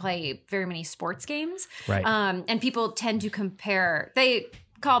didn't play very many sports games. Right. And people tend to compare. They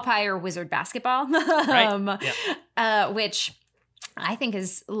call Pyre wizard basketball, which I think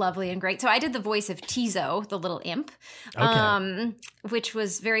is lovely and great. So I did the voice of Tizo, the little imp, which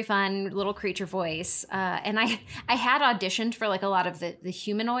was very fun, little creature voice. And I had auditioned for a lot of the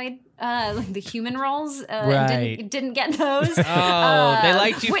humanoid, the human roles. And didn't get those. Oh, they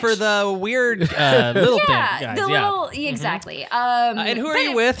liked you for the weird little thing guys. Exactly. And who are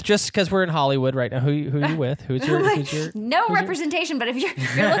you with? Just because we're in Hollywood right now, who are you with? Who's your representation, but if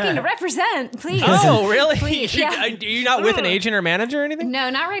you're looking to represent, please. Oh, really? Please, Are you not with an agent or manager or anything? No,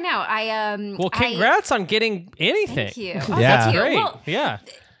 not right now. Well, congrats on getting anything. Thank you. Yeah. Thank you. Great. Well, yeah.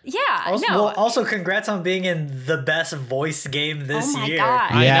 Also, congrats on being in the best voice game this year.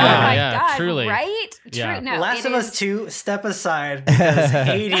 God. Yeah. Oh my Yeah, God. truly. Right? Yeah. True. No, Last of Us 2, step aside because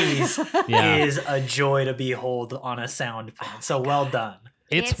Hades is a joy to behold on a sound pan. So well done.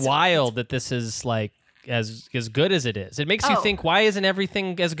 It's wild that this is as good as it is. It makes you think, why isn't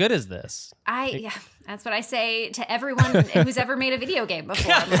everything as good as this? That's what I say to everyone who's ever made a video game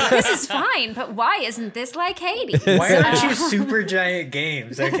before. I'm like, this is fine, but why isn't this like Hades? Why aren't you Supergiant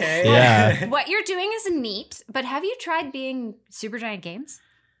Games, okay? Yeah. What you're doing is neat, but have you tried being Supergiant Games?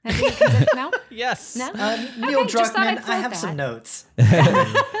 Have you considered? No? Yes. No? Neil just thought I'd Druckmann, I float have that. some notes.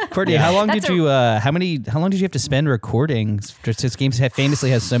 Courtney, how long That's did you how long did you have to spend recording? Just this game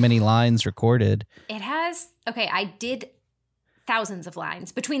famously has so many lines recorded. It has. Okay, I did thousands of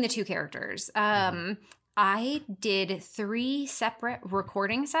lines between the two characters. I did 3 separate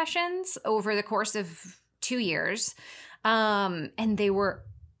recording sessions over the course of 2 years. And they were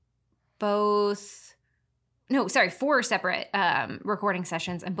 4 separate recording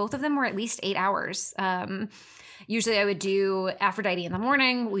sessions, and both of them were at least 8 hours. Usually I would do Aphrodite in the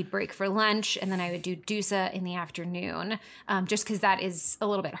morning, we'd break for lunch, and then I would do Dusa in the afternoon, just because that is a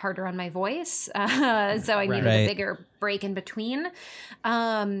little bit harder on my voice. So I needed a bigger break in between.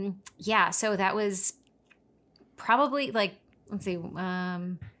 So that was probably let's see,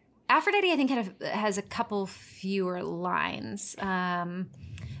 Aphrodite I think has a couple fewer lines.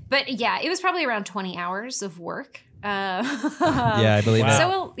 But yeah, it was probably around 20 hours of work. Yeah, I believe it.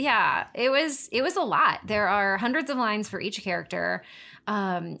 So yeah, it was a lot. There are hundreds of lines for each character.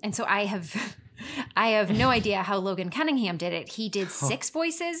 And so I have no idea how Logan Cunningham did it. He did 6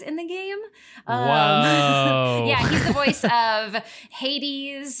 voices in the game. Whoa. Yeah, he's the voice of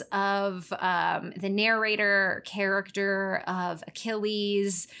Hades, of the narrator character, of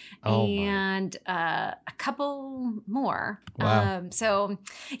Achilles, and a couple more. Wow. So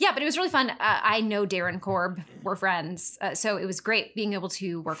yeah, but it was really fun. I know Darren Korb. We're friends. So it was great being able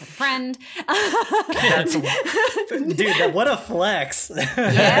to work with a friend. Dude, what a flex.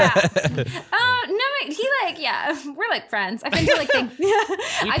 Yeah. We're friends. I've been to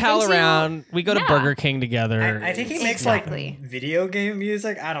We pal around. We go to Burger King together. I think he makes video game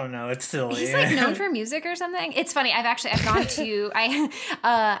music. I don't know. It's silly. He's known for music or something. It's funny. I've gone to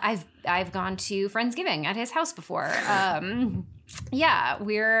I've gone to Friendsgiving at his house before.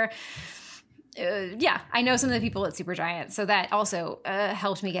 I know some of the people at Supergiant, so that also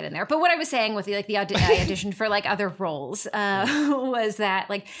helped me get in there. But what I was saying with I auditioned for other roles was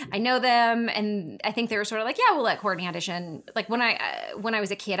that I know them, and I think they were sort of yeah, we'll let Courtney audition. When I was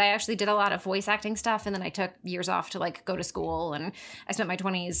a kid, I actually did a lot of voice acting stuff, and then I took years off to go to school, and I spent my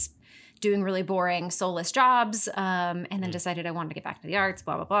 20s doing really boring, soulless jobs, and then decided I wanted to get back to the arts,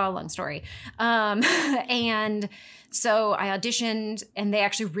 blah, blah, blah, long story. And so I auditioned, and they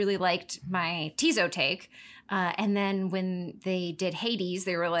actually really liked my Tizo take. And then when they did Hades,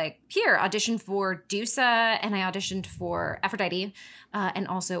 they were like, here, audition for Dusa, and I auditioned for Aphrodite, and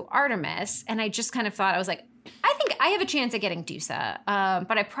also Artemis. And I just kind of thought, I was like, I think I have a chance at getting Dusa,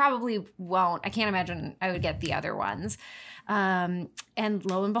 but I probably won't. I can't imagine I would get the other ones. And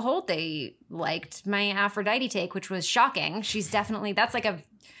lo and behold, they liked my Aphrodite take, which was shocking. That's a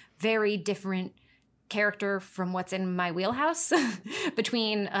very different character from what's in my wheelhouse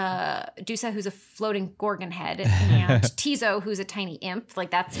between Dusa, who's a floating gorgon head, and Tizo, who's a tiny imp.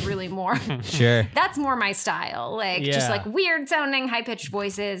 That's really more Sure. That's more my style. Just weird sounding, high-pitched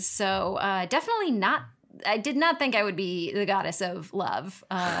voices. So definitely not. I did not think I would be the goddess of love.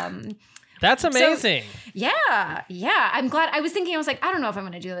 That's amazing. Yeah. I'm glad. I was thinking, I was like, I don't know if I'm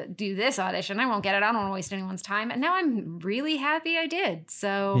going to do this audition. I won't get it. I don't want to waste anyone's time. And now I'm really happy I did.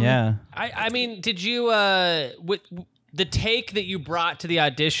 So Yeah. I mean, did you with the take that you brought to the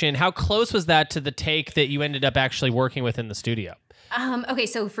audition? How close was that to the take that you ended up actually working with in the studio? Okay,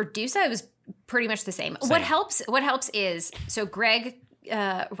 so for Dusa, it was pretty much the same. What helps is, so Greg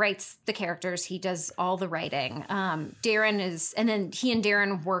writes the characters. He does all the writing. Darren and then he and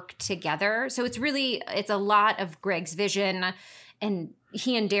Darren work together. So it's a lot of Greg's vision, and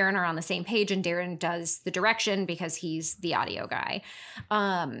he and Darren are on the same page, and Darren does the direction because he's the audio guy.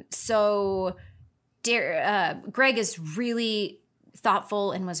 So Greg is really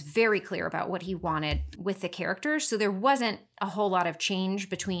thoughtful and was very clear about what he wanted with the characters. So there wasn't a whole lot of change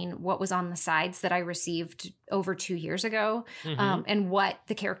between what was on the sides that I received over 2 years ago and what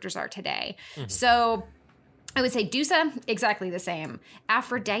the characters are today. So I would say Dusa, exactly the same.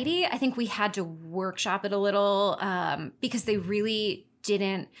 Aphrodite, I think we had to workshop it a little because they really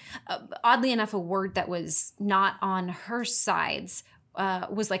didn't, oddly enough, a word that was not on her sides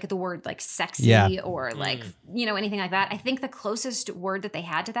was like the word like sexy or like, anything like that. I think the closest word that they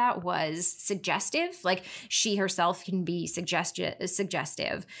had to that was suggestive. Like she herself can be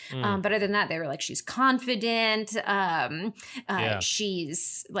suggestive. But other than that, they were like, she's confident.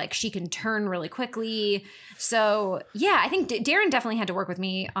 She's like, she can turn really quickly. So yeah, I think Darren definitely had to work with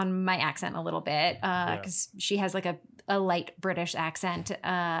me on my accent a little bit because she has like a light British accent.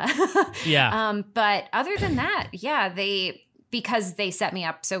 But other than that, because they set me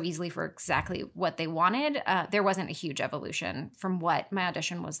up so easily for exactly what they wanted, there wasn't a huge evolution from what my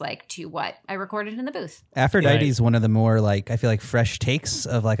audition was like to what I recorded in the booth. Aphrodite is one of the more like, I feel like fresh takes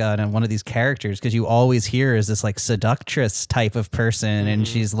of like on one of these characters, because you always hear is this like seductress type of person, and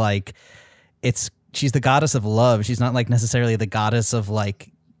she's like, she's the goddess of love. She's not like necessarily the goddess of like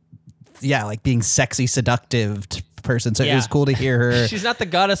being sexy, seductive person. So it was cool to hear her. She's not the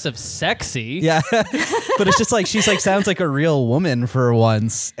goddess of sexy. Yeah. But it's just like, she's like, sounds like a real woman for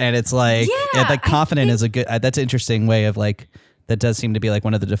once. And it's like, confident is a good, that's an interesting way of like, that does seem to be like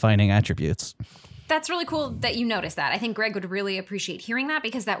one of the defining attributes. That's really cool that you noticed that. I think Greg would really appreciate hearing that,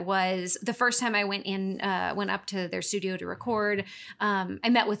 because that was the first time I went up to their studio to record. I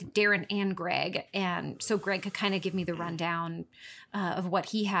met with Darren and Greg. And so Greg could kind of give me the rundown of what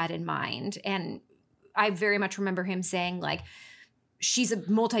he had in mind. And I very much remember him saying like, she's a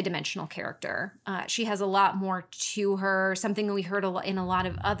multidimensional character. She has a lot more to her. Something that we heard in a lot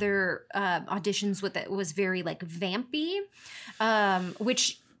of other auditions with it was very like vampy,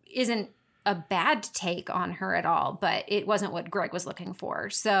 which isn't a bad take on her at all, but it wasn't what Greg was looking for.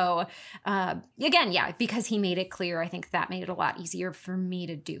 So again, because he made it clear, I think that made it a lot easier for me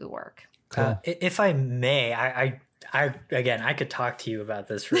to do the work. Cool. If I may, I could talk to you about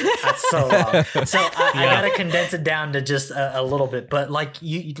this for so long. So I got to condense it down to just a little bit. But like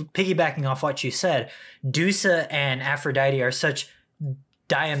you piggybacking off what you said, Dusa and Aphrodite are such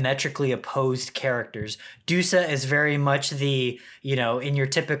diametrically opposed characters. Dusa is very much the, in your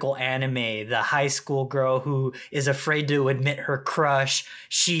typical anime, the high school girl who is afraid to admit her crush.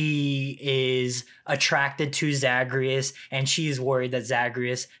 She is attracted to Zagreus, and she's worried that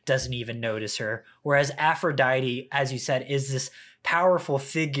Zagreus doesn't even notice her. Whereas Aphrodite, as you said, is this powerful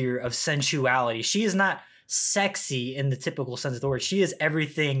figure of sensuality. She is not sexy in the typical sense of the word. She is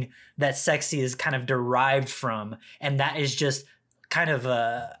everything that sexy is kind of derived from. And that is just kind of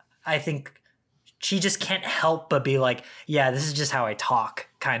I think she just can't help but be like, yeah, this is just how I talk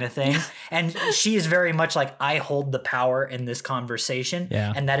kind of thing. And she is very much like, I hold the power in this conversation.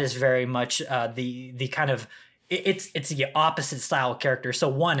 Yeah. And that is very much the kind of, it's the opposite style character. So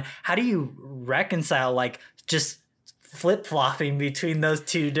one, how do you reconcile like just flip-flopping between those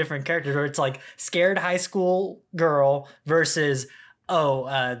two different characters, where it's like scared high school girl versus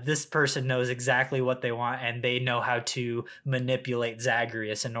this person knows exactly what they want and they know how to manipulate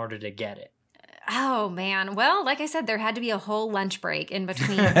Zagreus in order to get it? Oh, man. Well, like I said, there had to be a whole lunch break in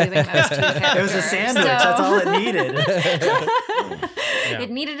between doing those two characters. It was a sandwich. That's all it needed. It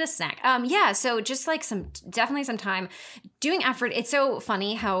needed a snack. So just like definitely some time doing effort. It's so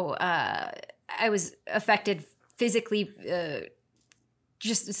funny how I was affected physically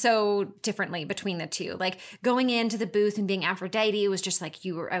just so differently between the two. Like going into the booth and being Aphrodite, it was just like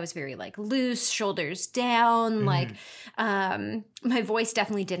I was very like loose, shoulders down, like my voice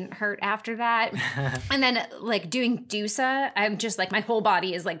definitely didn't hurt after that. And then like doing Dusa, I'm just like my whole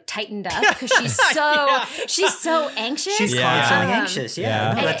body is like tightened up because she's so anxious. She's constantly anxious.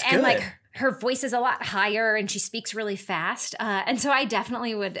 Yeah. No, that's good. And like her voice is a lot higher and she speaks really fast. And so I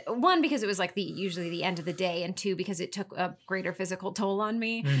definitely would, one, because it was like usually the end of the day, and two, because it took a greater physical toll on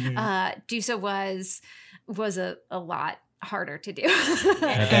me. Dusa was a lot harder to do.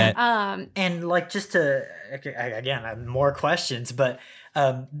 And like, just to, again, more questions, but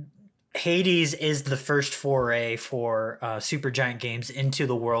Hades is the first foray for Supergiant Games into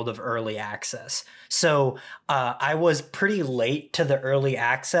the world of early access. So I was pretty late to the early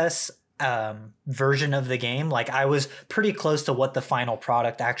access version of the game. Like, I was pretty close to what the final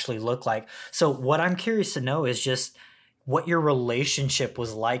product actually looked like. So what I'm curious to know is just what your relationship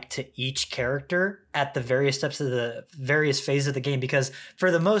was like to each character at the various steps of the various phases of the game, because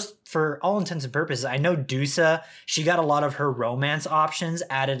for all intents and purposes, I know Dusa, she got a lot of her romance options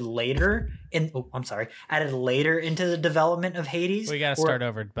added later into the development of Hades. We got to start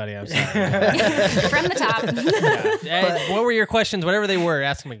over, buddy. I'm sorry. From the top. And what were your questions? Whatever they were,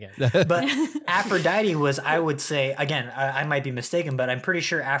 ask them again. But Aphrodite was, I would say, again, I might be mistaken, but I'm pretty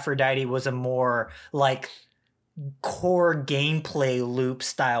sure Aphrodite was a more like core gameplay loop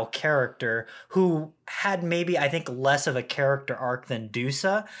style character who had maybe, I think, less of a character arc than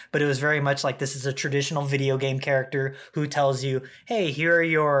Dusa, but it was very much like, this is a traditional video game character who tells you, hey, here are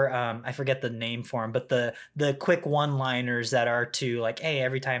your I forget the name for him, but the quick one-liners that are to like, hey,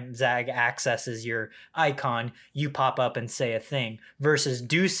 every time Zag accesses your icon, you pop up and say a thing, versus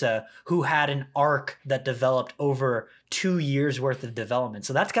Dusa, who had an arc that developed over 2 years worth of development.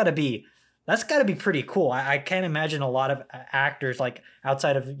 So that's got to be pretty cool. I can't imagine a lot of actors, like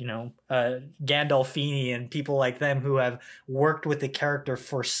outside of, Gandolfini and people like them, who have worked with the character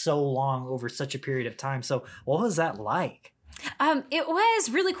for so long over such a period of time. So what was that like? It was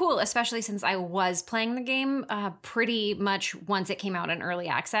really cool, especially since I was playing the game pretty much once it came out in early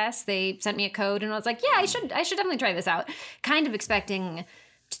access. They sent me a code and I was like, yeah, I should definitely try this out. Kind of expecting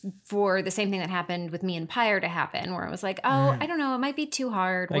for the same thing that happened with me and Pyre to happen, where I was like, oh, I don't know, it might be too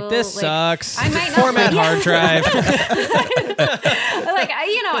hard. Like, this sucks. I might not format hard drive.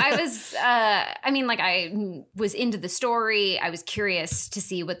 I was into the story. I was curious to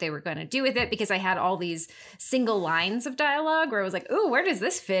see what they were going to do with it, because I had all these single lines of dialogue where I was like, ooh, where does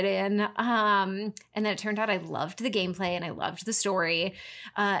this fit in? And then it turned out I loved the gameplay and I loved the story.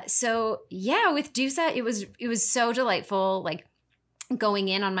 So yeah, with Dusa, it was so delightful, like, going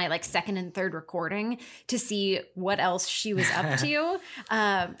in on my like second and third recording to see what else she was up to,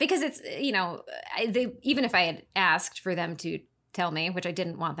 because it's, even if I had asked for them to tell me, which I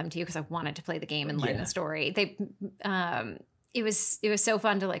didn't want them to, because I wanted to play the game and learn the story, it was so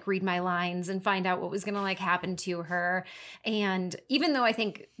fun to like read my lines and find out what was going to like happen to her. And even though I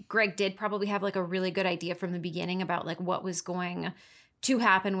think Greg did probably have like a really good idea from the beginning about like what was going to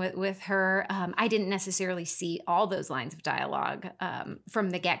happen with her, I didn't necessarily see all those lines of dialogue from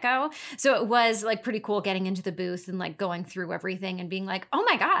the get-go. So it was like pretty cool getting into the booth and like going through everything and being like, oh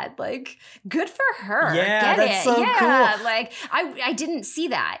my God, like, good for her. Yeah, Get that's it. so cool. Like I didn't see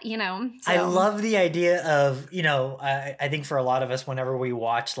that, So. I love the idea of, I think for a lot of us, whenever we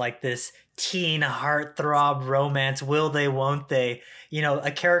watch like this teen heartthrob romance, will they, won't they,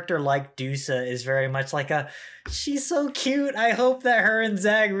 a character like Dusa is very much like she's so cute. I hope that her and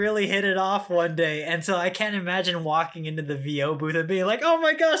Zag really hit it off one day. And so I can't imagine walking into the VO booth and being like, oh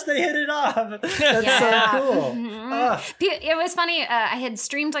my gosh, they hit it off. That's so cool. Mm-hmm. It was funny. I had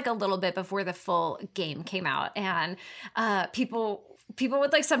streamed like a little bit before the full game came out, and people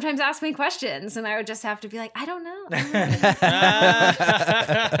would like sometimes ask me questions, and I would just have to be like, I don't know. I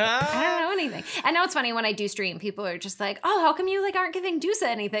don't know anything. And now it's funny, when I do stream, people are just like, oh, how come you like aren't giving Dusa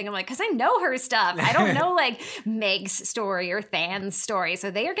anything? I'm like, because I know her stuff. I don't know like Meg's story or Than's story. So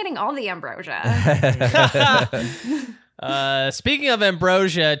they are getting all the ambrosia. Speaking of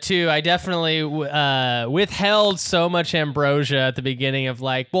ambrosia too, I definitely withheld so much ambrosia at the beginning of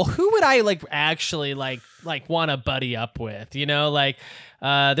like, well, who would I like actually like want to buddy up with?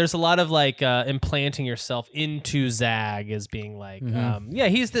 There's a lot of like implanting yourself into Zag as being like,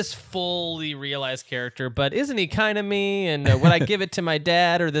 he's this fully realized character, but isn't he kind of me? And would I give it to my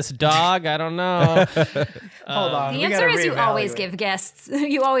dad or this dog? I don't know. Hold on. The answer is you always give gifts.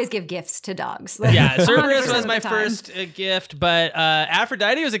 You always give gifts to dogs. Yeah, Cerberus was my first gift, but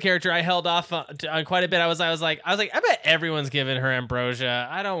Aphrodite was a character I held off on quite a bit. I was like, I bet everyone's giving her ambrosia.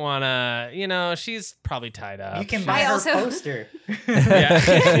 I don't want to, she's probably tied up. You can buy her poster.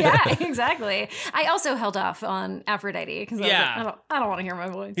 Yeah, exactly. I also held off on Aphrodite because I don't want to hear my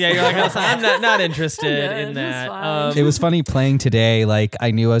voice. Yeah, you're like, I'm not interested in that. It was funny playing today. Like,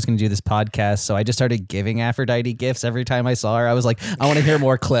 I knew I was going to do this podcast, so I just started giving Aphrodite gifts every time I saw her. I was like, I want to hear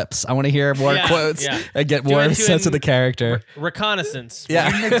more clips. I want to hear more quotes and get more sense of the character. Reconnaissance.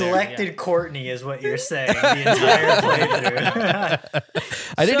 Yeah. You neglected Courtney is what you're saying the entire playthrough.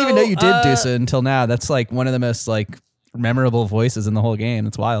 I didn't even know you did Dusa until now. That's like one of the most like memorable voices in the whole game.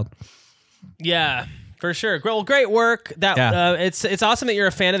 It's wild. Yeah, for sure. Well, great work. It's awesome that you're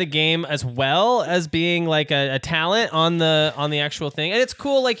a fan of the game as well as being like a talent on the actual thing. And it's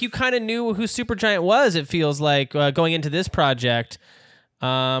cool. Like you kind of knew who Supergiant was. It feels like going into this project,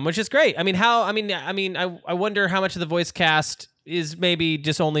 which is great. I mean, I wonder how much of the voice cast is maybe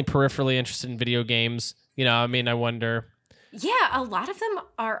just only peripherally interested in video games. You know, I mean, I wonder. Yeah, a lot of them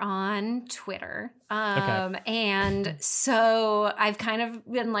are on Twitter. And so I've kind of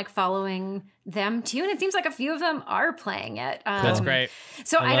been like following them too. And it seems like a few of them are playing it. That's great.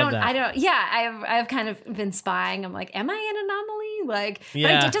 So I've kind of been spying. I'm like, am I an anomaly? Like,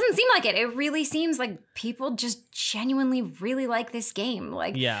 but it doesn't seem like it. It really seems like people just genuinely really like this game.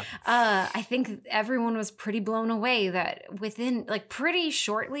 Like, I think everyone was pretty blown away that within like pretty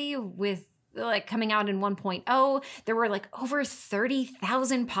shortly with like coming out in 1.0, there were like over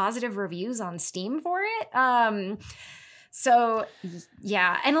 30,000 positive reviews on Steam for it. So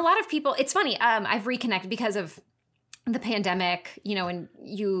yeah, and a lot of people, it's funny, I've reconnected because of the pandemic, you know, and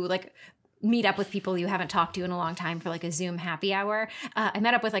you like meet up with people you haven't talked to in a long time for like a Zoom happy hour. I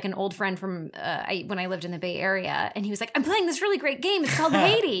met up with like an old friend from when I lived in the Bay Area, and he was like, I'm playing this really great game. It's called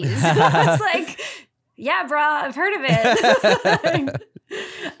Hades. I was like, yeah, brah, I've heard of it.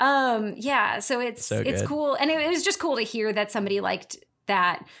 So it's cool. And it was just cool to hear that somebody liked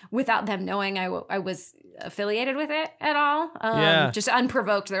that without them knowing I was affiliated with it at all. Just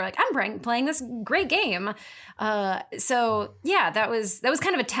unprovoked. They're like, I'm playing this great game. So yeah, that was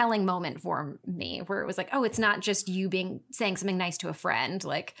kind of a telling moment for me where it was like, oh, it's not just you saying something nice to a friend.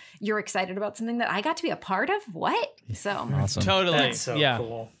 Like you're excited about something that I got to be a part of. What? So awesome. Totally. That's so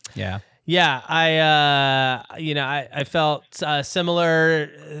cool. Yeah. Yeah, I felt similar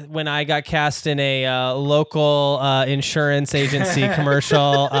when I got cast in a local insurance agency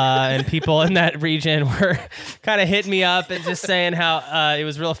commercial, and people in that region were kind of hitting me up and just saying how it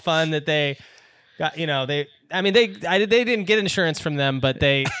was real fun that they got, they didn't get insurance from them, but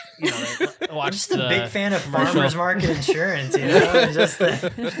they, they watched. I'm just a big fan of farmers market insurance.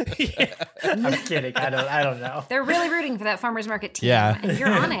 I'm kidding. I don't know. They're really rooting for that farmers market team. Yeah, and you're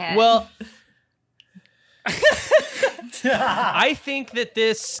on it. Well, I think that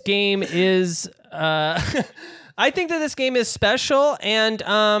this game is. I think that this game is special, and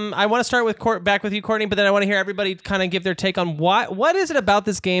I want to start back with you, Courtney, but then I want to hear everybody kind of give their take on what is it about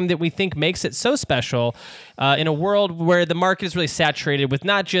this game that we think makes it so special in a world where the market is really saturated with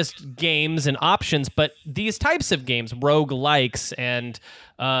not just games and options, but these types of games, roguelikes and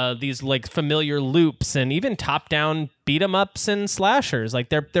these like familiar loops and even top-down beat-em-ups and slashers. Like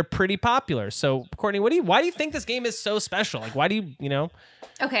they're pretty popular. So, Courtney, why do you think this game is so special? Like, why do you?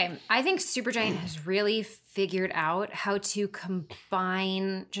 Okay, I think Supergiant has really figured out how to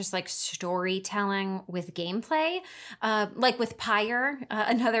combine just like storytelling with gameplay. Like with Pyre,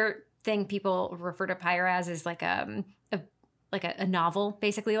 another thing people refer to Pyre as is like a novel,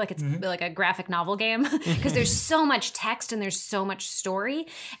 basically. Like it's like a graphic novel game because there's so much text and there's so much story,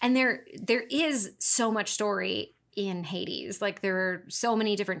 and there is so much story in Hades. Like there are so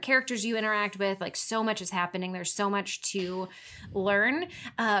many different characters you interact with, like so much is happening. There's so much to learn,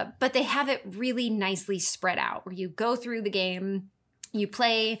 but they have it really nicely spread out where you go through the game, you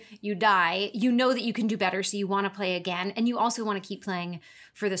play, you die, you know that you can do better, so you want to play again, and you also want to keep playing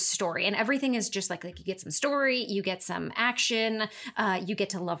for the story. And everything is just like you get some story, you get some action, you get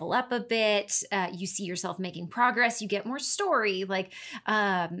to level up a bit, you see yourself making progress, you get more story. Like,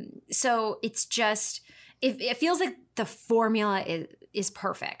 so it's just, it feels like the formula is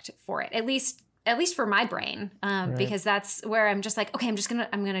perfect for it, at least for my brain, right. Because that's where I'm just like, okay,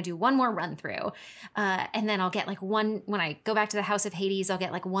 I'm gonna do one more run through, and then I'll get like when I go back to the House of Hades, I'll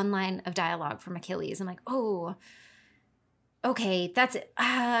get like one line of dialogue from Achilles. I'm like, oh, okay, that's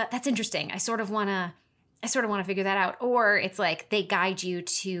interesting. I sort of want to figure that out. Or it's like they guide you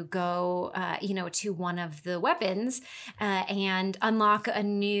to go, to one of the weapons and unlock a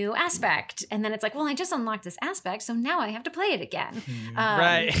new aspect. And then it's like, well, I just unlocked this aspect, so now I have to play it again.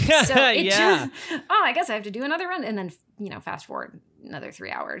 Right. So yeah. I guess I have to do another run. And then, fast forward another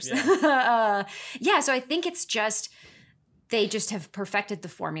 3 hours. Yeah. So I think it's just they just have perfected the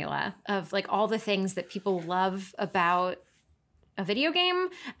formula of like all the things that people love about a video game,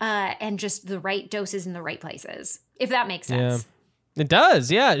 and just the right doses in the right places, if that makes sense. It does,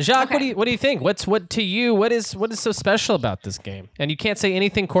 yeah. Jacques, Okay. what do you think? What to you? What is so special about this game? And you can't say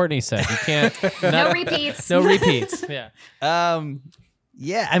anything Courtney said. You can't. No repeats. No repeats. Yeah.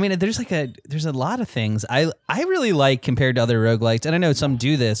 Yeah, I mean, there's a lot of things I really like compared to other roguelikes, and I know some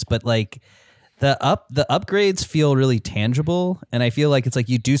do this, but like the upgrades feel really tangible, and I feel like it's like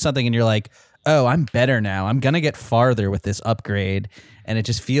you do something and you're like, oh, I'm better now. I'm gonna get farther with this upgrade, and it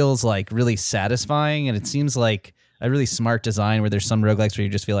just feels like really satisfying, and it seems like a really smart design where there's some roguelikes where you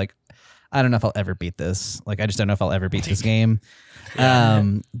just feel like, I don't know if I'll ever beat this. Like, I just don't know if I'll ever beat this game.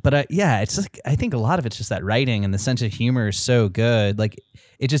 But it's like, I think a lot of it's just that writing and the sense of humor is so good. Like,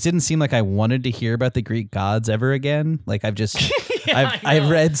 it just didn't seem like I wanted to hear about the Greek gods ever again. Like, I've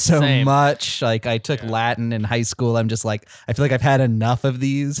read so much. Like, I took Latin in high school. I'm just like, I feel like I've had enough of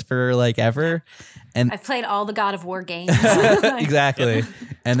these for like ever. And I've played all the God of War games. exactly.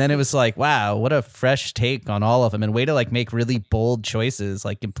 And then it was like, wow, what a fresh take on all of them, and way to like make really bold choices,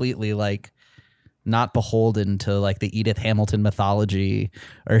 like completely like not beholden to like the Edith Hamilton mythology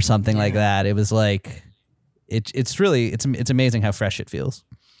or something like that. It was like, it's amazing how fresh it feels.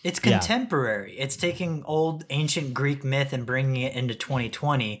 It's contemporary. It's taking old ancient Greek myth and bringing it into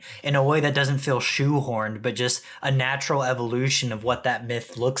 2020 in a way that doesn't feel shoehorned, but just a natural evolution of what that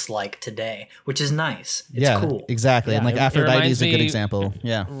myth looks like today, which is nice. It's cool. Exactly. And like Aphrodite is a good example.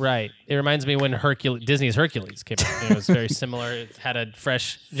 Yeah. Right. It reminds me when Disney's Hercules came out. It was very similar. It had a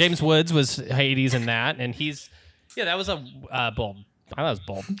fresh. James Woods was Hades in that, and that was a bold. I thought it was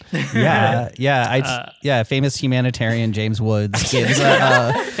bold. Famous humanitarian James Woods gives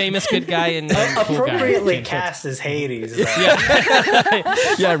famous good guy and cool appropriately guy. cast as Hades.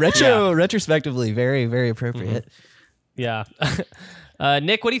 retrospectively, very, very appropriate. Yeah.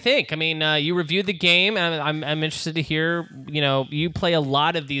 Nick, what do you think? I mean, you reviewed the game. I'm interested to hear. You play a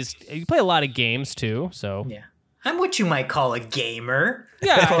lot of these. You play a lot of games too. So Yeah, I'm what you might call a gamer.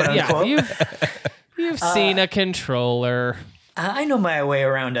 yeah, quote unquote. You've seen a controller. I know my way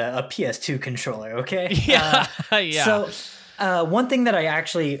around a PS2 controller, okay? Yeah. So one thing that I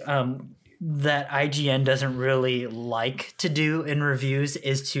actually that IGN doesn't really like to do in reviews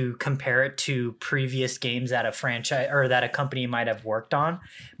is to compare it to previous games that a franchise or that a company might have worked on.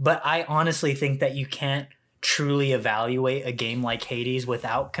 But I honestly think that you can't truly evaluate a game like Hades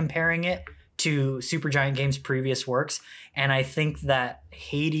without comparing it to Supergiant Games' previous works. And I think that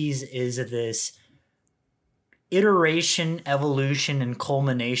Hades is this iteration, evolution, and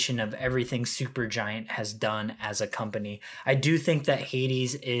culmination of everything Supergiant has done as a company. I do think that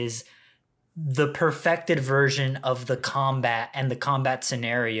Hades is the perfected version of the combat and the combat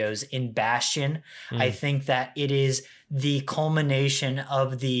scenarios in Bastion. I think that it is the culmination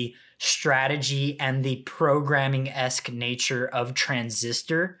of the strategy and the programming-esque nature of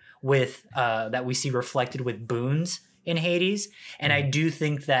Transistor with that we see reflected with boons in Hades. And I do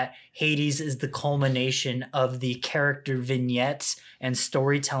think that Hades is the culmination of the character vignettes and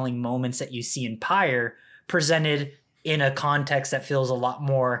storytelling moments that you see in Pyre presented in a context that feels a lot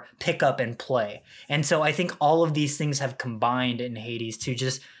more pick up and play. And so I think all of these things have combined in Hades to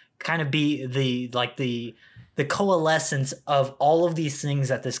just kind of be the coalescence of all of these things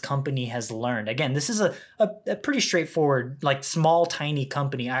that this company has learned. Again, this is a pretty straightforward, like small, tiny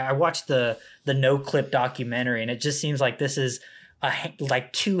company. I watched the No Clip documentary, and it just seems like this is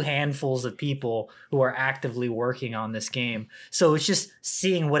like two handfuls of people who are actively working on this game. So it's just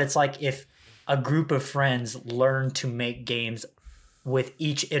seeing what it's like if a group of friends learn to make games with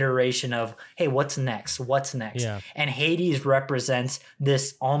each iteration of, hey, what's next? What's next? Yeah. And Hades represents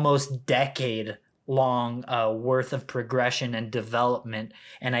this almost decade long worth of progression and development.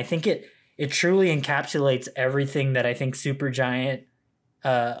 And I think it truly encapsulates everything that I think Supergiant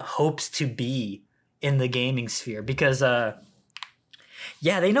hopes to be in the gaming sphere, because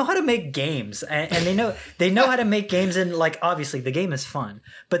they know how to make games, and they know how to make games, and like obviously the game is fun,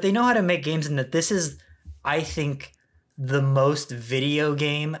 but they know how to make games, and that this is, I think, the most video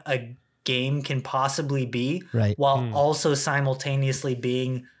game a game can possibly be, right? While also simultaneously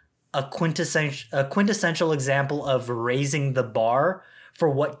being a quintessential example of raising the bar for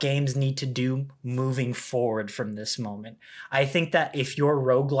what games need to do moving forward from this moment. I think that if your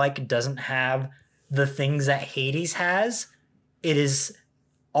roguelike doesn't have the things that Hades has, it is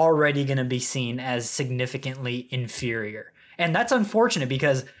already going to be seen as significantly inferior. And that's unfortunate,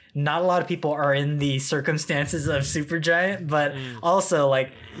 because not a lot of people are in the circumstances of Supergiant, but also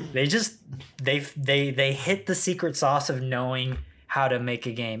like they hit the secret sauce of knowing how to make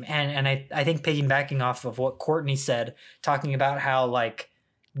a game. And I think piggybacking off of what Courtney said, talking about how like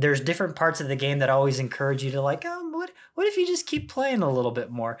there's different parts of the game that always encourage you to like, what if you just keep playing a little bit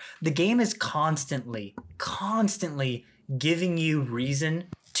more? The game is constantly giving you reason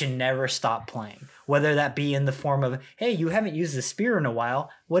to never stop playing, whether that be in the form of, hey, you haven't used the spear in a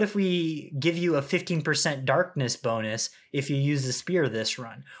while. What if we give you a 15% darkness bonus if you use the spear this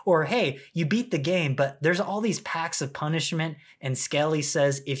run? Or, hey, you beat the game, but there's all these packs of punishment, and Skelly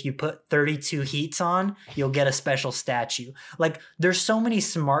says if you put 32 heats on, you'll get a special statue. Like, there's so many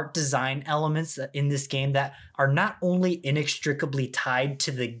smart design elements in this game that are not only inextricably tied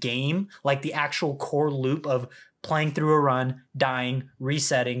to the game, like the actual core loop of playing through a run, dying,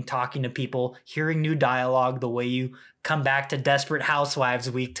 resetting, talking to people, hearing new dialogue, the way you come back to Desperate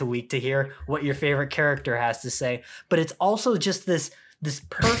Housewives week to week to hear what your favorite character has to say. But it's also just this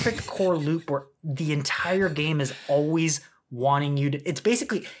perfect core loop where the entire game is always wanting you to,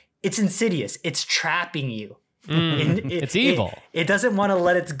 it's insidious. It's trapping you. It's evil. It doesn't want to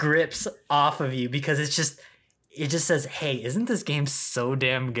let its grips off of you because it just says, hey, isn't this game so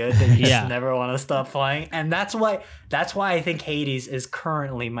damn good that you just never want to stop playing? And that's why I think Hades is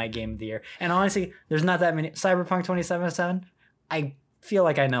currently my game of the year. And honestly, there's not that many. Cyberpunk 2077, I feel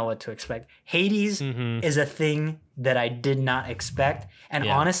like I know what to expect. Hades is a thing that I did not expect. And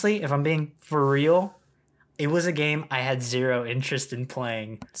honestly, if I'm being for real, it was a game I had zero interest in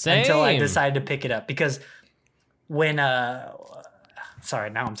playing until I decided to pick it up. Because when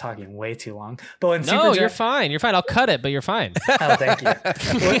sorry, now I'm talking way too long. But when you're fine. You're fine. I'll cut it, but you're fine. Oh, thank you.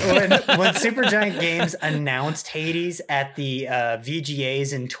 when Supergiant Games announced Hades at the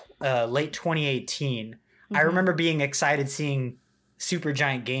VGAs in late 2018, I remember being excited seeing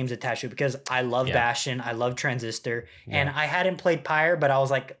Supergiant Games attached to it because I love Bastion, I love Transistor, and I hadn't played Pyre, but I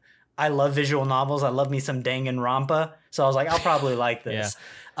was like, I love visual novels. I love me some Danganronpa, so I was like, I'll probably like this.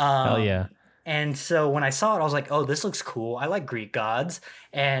 Hell yeah. And so when I saw it, I was like, oh, this looks cool. I like Greek gods.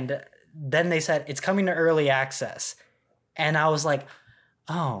 And then they said, it's coming to early access. And I was like,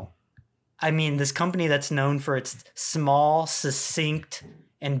 oh, I mean, this company that's known for its small, succinct,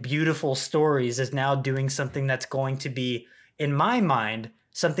 and beautiful stories is now doing something that's going to be, in my mind,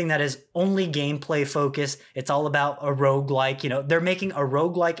 something that is only gameplay focused. It's all about a roguelike. You know, they're making a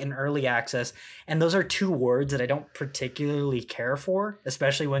roguelike in early access. And those are two words that I don't particularly care for,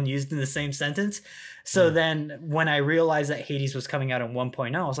 especially when used in the same sentence. So then when I realized that Hades was coming out in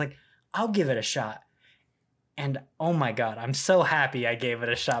 1.0, I was like, I'll give it a shot. And oh my God, I'm so happy I gave it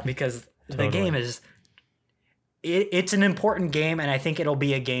a shot because the game is... It's an important game, and I think it'll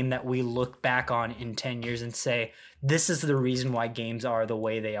be a game that we look back on in 10 years and say, this is the reason why games are the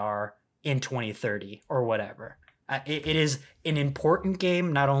way they are in 2030 or whatever. It is an important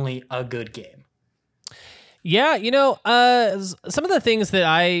game, not only a good game. Yeah, you know, some of the things that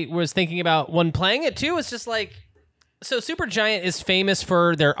I was thinking about when playing it too is just like, so Supergiant is famous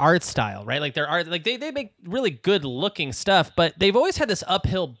for their art style, right? Like their art, like they make really good looking stuff, but they've always had this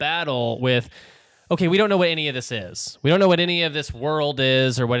uphill battle with, okay, we don't know what any of this is. We don't know what any of this world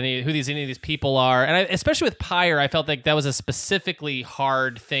is or what any of these people are. And especially with Pyre, I felt like that was a specifically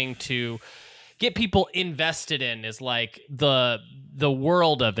hard thing to get people invested in, is like the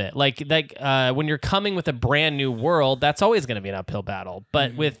world of it. Like when you're coming with a brand new world, that's always going to be an uphill battle.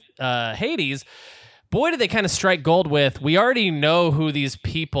 But with Hades, boy, did they kind of strike gold with, we already know who these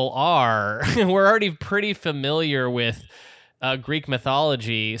people are. We're already pretty familiar with Greek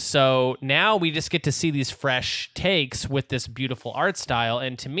mythology. So now we just get to see these fresh takes with this beautiful art style.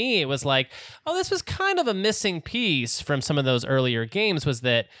 And to me, it was like, oh, this was kind of a missing piece from some of those earlier games, was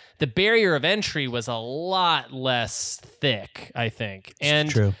that the barrier of entry was a lot less thick, I think. And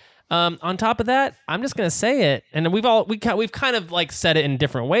True. On top of that, I'm just going to say it, and we've kind of like said it in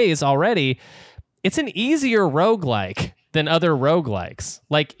different ways already. It's an easier roguelike than other roguelikes.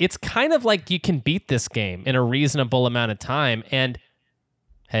 Like, it's kind of like you can beat this game in a reasonable amount of time. And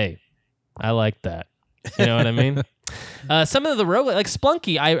hey, I like that. You know what I mean? Some of the roguelike, like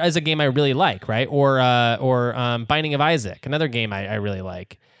Splunky, as a game I really like, right? Or Binding of Isaac, another game I really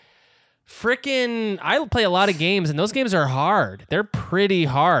like. I play a lot of games, and those games are hard. They're pretty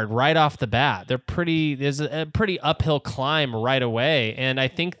hard right off the bat. There's a pretty uphill climb right away. And I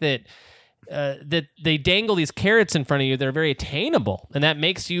think that they dangle these carrots in front of you that are very attainable, and that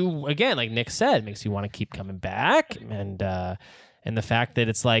makes you, again, like Nick said, makes you want to keep coming back. And the fact that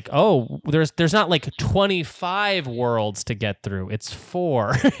it's like, oh, there's not like 25 worlds to get through; it's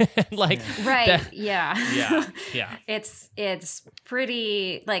 4. Like right, yeah. Yeah. It's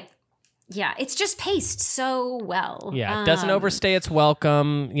pretty like yeah, it's just paced so well. Yeah, it doesn't overstay its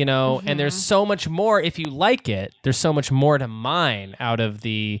welcome, you know, and there's so much more if you like it. There's so much more to mine out of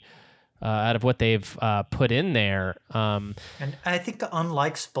what they've put in there. And I think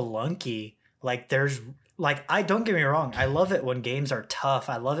unlike Spelunky, like there's like I don't get me wrong, I love it when games are tough.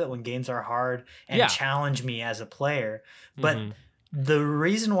 I love it when games are hard and challenge me as a player. But the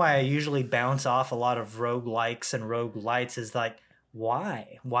reason why I usually bounce off a lot of roguelikes and roguelites is like,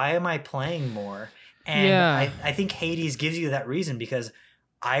 why? Why am I playing more? And I think Hades gives you that reason because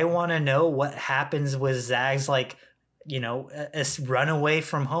I want to know what happens with Zag's, like, you know, a run away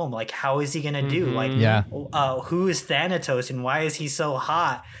from home. Like, how is he going to do? Like, who is Thanatos and why is he so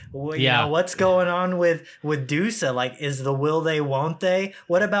hot? Well, you know, what's going on with Dusa? Like, is the will they, won't they?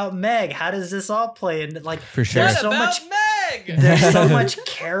 What about Meg? How does this all play? And like, for sure. There's so much Meg? There's so much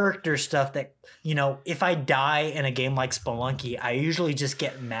character stuff that, you know, if I die in a game like Spelunky, I usually just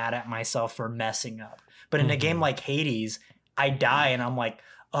get mad at myself for messing up. But in a game like Hades, I die and I'm like,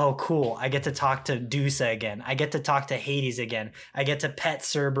 oh, cool. I get to talk to Dusa again. I get to talk to Hades again. I get to pet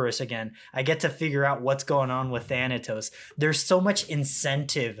Cerberus again. I get to figure out what's going on with Thanatos. There's so much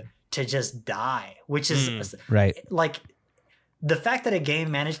incentive to just die, which is right. Like the fact that a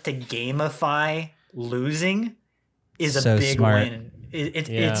game managed to gamify losing is a big win.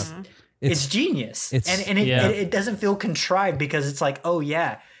 It's genius. It doesn't feel contrived because it's like, oh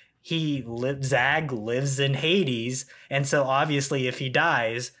yeah, Zag lives in Hades, and so obviously if he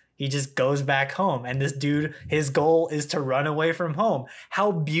dies, he just goes back home. And this dude, his goal is to run away from home.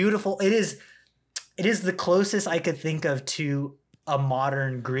 How beautiful it is. It is the closest I could think of to a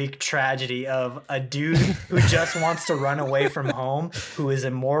modern Greek tragedy of a dude who just wants to run away from home, who is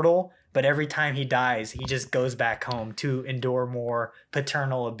immortal, but every time he dies, he just goes back home to endure more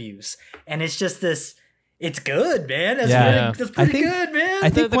paternal abuse. And it's just this, it's good, man. It's pretty good, man. I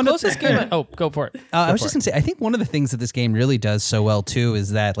think the closest game. Go for it. I was just gonna say, I think one of the things that this game really does so well too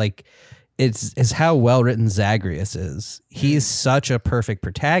is that like is how well written Zagreus is. He's such a perfect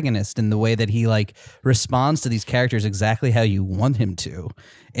protagonist in the way that he like responds to these characters exactly how you want him to.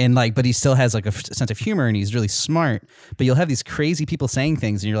 And like, but he still has like a sense of humor and he's really smart, but you'll have these crazy people saying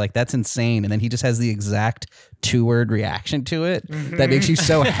things and you're like, that's insane. And then he just has the exact 2-word reaction to it that makes you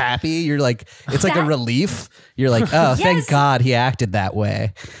so happy. You're like, it's like a relief. You're like, oh, thank God he acted that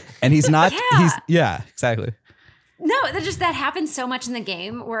way. And he's not, exactly. No, that happens so much in the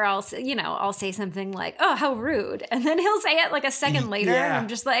game where I'll say something like, oh, how rude. And then he'll say it like a second later and I'm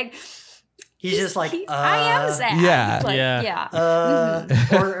just like, He's just like, I am sad. Yeah.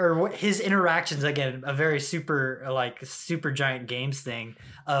 Like, or his interactions, again, a very super giant games thing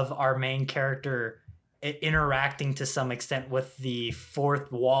of our main character interacting to some extent with the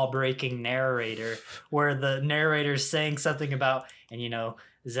fourth wall breaking narrator, where the narrator's saying something about, and you know,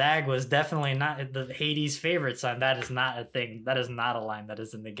 Zag was definitely not the Hades' favorite son. That is not a thing. That is not a line that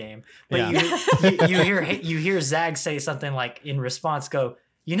is in the game. But you hear Zag say something like in response, go,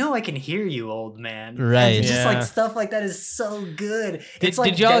 you know, I can hear you, old man. Right. And just like stuff like that is so good. It's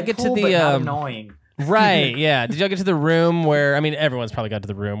like did y'all Deadpool, get to the but not annoying. Right, yeah. Did y'all get to the room where, I mean, everyone's probably got to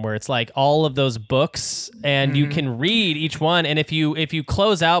the room where it's like all of those books and you can read each one, and if you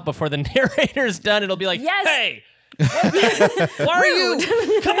close out before the narrator's done, it'll be like, hey, why are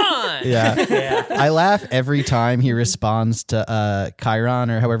you? Come on. Yeah. I laugh every time he responds to Chiron,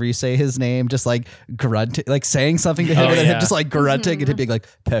 or however you say his name, just like grunting, like saying something to him and then him just like grunting and him being like,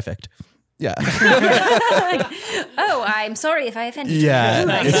 perfect. Yeah. like, oh, I'm sorry if I offended you.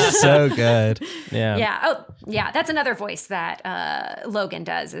 Yeah, it's so good. Yeah. Yeah. Oh, yeah. That's another voice that Logan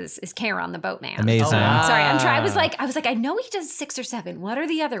does is Charon the Boatman. Amazing. Sorry, I'm trying. I was like, I know he does 6 or 7. What are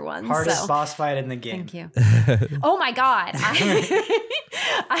the other ones? Hardest boss fight in the game. Thank you. Oh my God.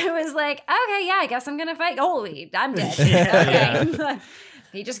 I was like, okay, yeah, I guess I'm gonna fight. Holy, I'm dead. Okay.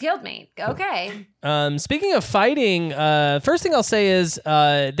 He just killed me. Okay. Speaking of fighting, first thing I'll say is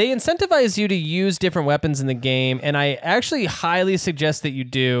they incentivize you to use different weapons in the game, and I actually highly suggest that you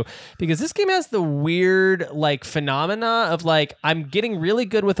do, because this game has the weird like phenomena of like, I'm getting really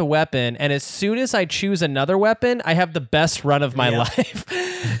good with a weapon, and as soon as I choose another weapon, I have the best run of my life.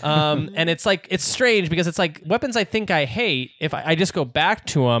 And it's like, it's strange because it's like weapons I think I hate, if I just go back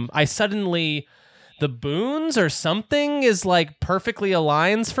to them, I suddenly... the boons or something is like perfectly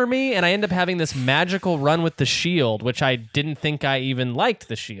aligns for me, and I end up having this magical run with the shield, which I didn't think I even liked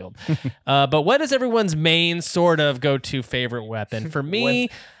the shield. But what is everyone's main sort of go-to favorite weapon? For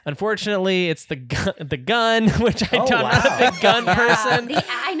me, unfortunately, it's the gun, which I'm not a big gun person.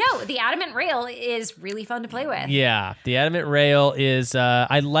 I know the adamant rail is really fun to play with. Yeah, the adamant rail is.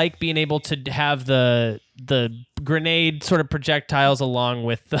 I like being able to have the the grenade sort of projectiles along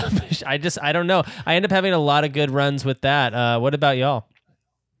with the. I don't know. I end up having a lot of good runs with that. What about y'all?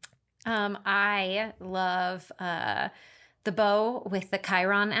 I love the bow with the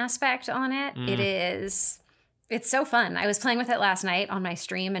Chiron aspect on it. It's so fun. I was playing with it last night on my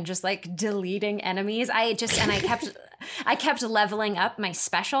stream and just like deleting enemies. I kept leveling up my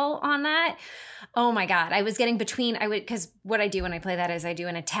special on that. Oh my God. I was getting because what I do when I play that is I do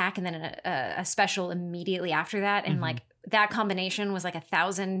an attack and then a special immediately after that. And like that combination was like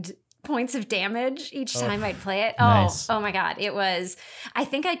 1,000 points of damage each time I'd play it. Nice. Oh my God. I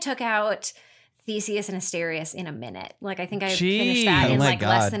think I took out Theseus and Asterius in a minute. Like I think I finished that in my like God.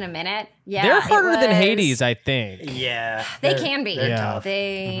 less than a minute. Yeah, They're harder than Hades, I think. Yeah, They can be. tough.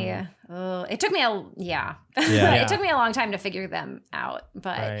 It took me Yeah. it took me a long time to figure them out.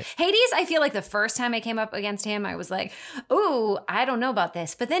 But Right. Hades, I feel like the first time I came up against him, I was like, "Ooh, I don't know about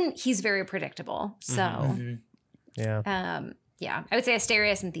this." But then he's very predictable. So, Yeah. yeah, I would say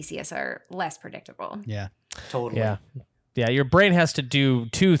Asterius and Theseus are less predictable. Yeah. Totally. Yeah. Yeah. Your brain has to do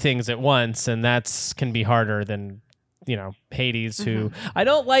two things at once, and that's can be harder than, Hades, who I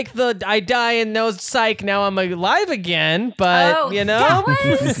don't like I die and no psych. Now I'm alive again, but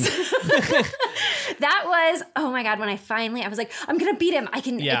That was, oh my God, when I was like, I'm going to beat him.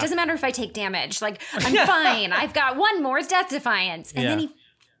 It doesn't matter if I take damage. Like, I'm fine. I've got one more Death Defiance. And then he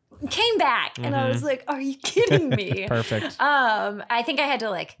came back and I was like, are you kidding me? Perfect. I think I had to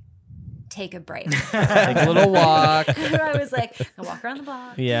like take a break. Take a little walk. I was like, I walk around the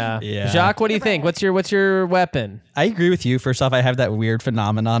block. Yeah. Yeah. Jacques, what do you think? What's your weapon? I agree with you. First off, I have that weird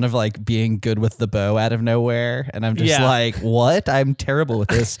phenomenon of like being good with the bow out of nowhere. And I'm just like, what? I'm terrible with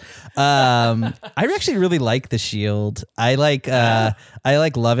this. I actually really like the shield. I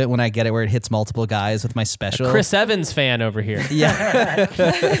love it when I get it where it hits multiple guys with my special. Chris Evans fan over here. Yeah.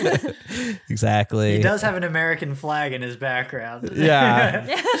 Exactly. He does have an American flag in his background. Yeah.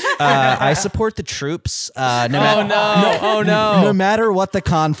 I support the troops. No matter what the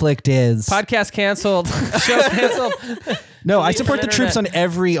conflict is. Podcast canceled. Show canceled. No, I support the troops on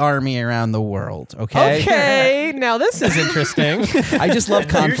every army around the world. Okay. Okay. Now this is interesting. I just love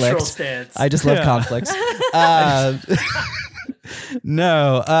Neutral conflict. stance. I just love conflicts.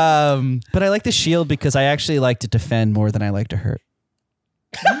 No, but I like the shield because I actually like to defend more than I like to hurt.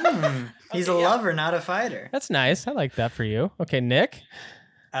 He's a lover, not a fighter. That's nice. I like that for you. Okay, Nick.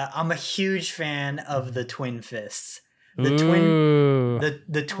 I'm a huge fan of the twin fists. Ooh.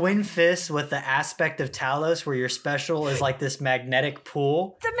 The twin fists with the aspect of Talos, where your special is like this magnetic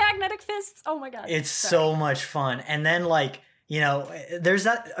pool. The magnetic fists. Oh my God. It's so much fun. And then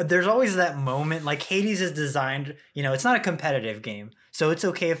there's always that moment. Like Hades is designed. It's not a competitive game, so it's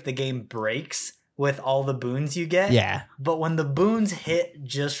okay if the game breaks with all the boons you get. Yeah. But when the boons hit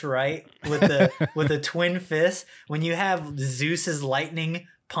just right with the twin fists, when you have Zeus's lightning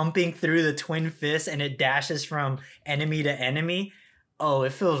pumping through the twin fists and it dashes from enemy to enemy,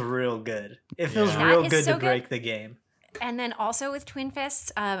 it feels real good. It feels real good to break the game. And then also with Twin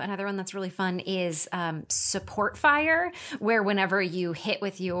Fists, another one that's really fun is Support Fire, where whenever you hit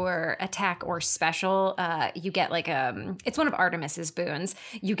with your attack or special, you get like it's one of Artemis's boons.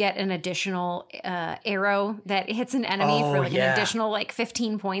 You get an additional arrow that hits an enemy for like an additional like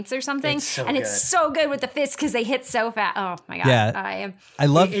 15 points or something. It's so good with the fists because they hit so fast. Oh my God. Yeah. I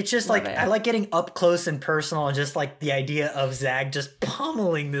love it's just like, I like getting up close and personal and just like the idea of Zag just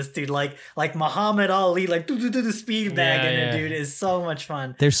pummeling this dude like Muhammad Ali, like the speed bag in it, dude, is so much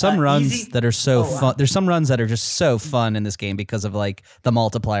fun. There's some runs that are so fun. There's some runs that are just so fun in this game because of like the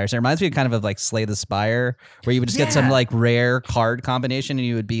multipliers. It reminds me kind of like Slay the Spire, where you would just get some like rare card combination and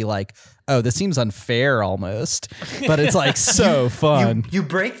you would be like, oh, this seems unfair almost, but it's like so fun. You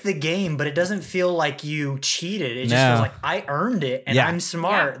break the game, but it doesn't feel like you cheated. It just feels like I earned it and I'm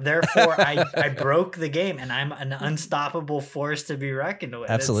smart. Therefore, I broke the game and I'm an unstoppable force to be reckoned with.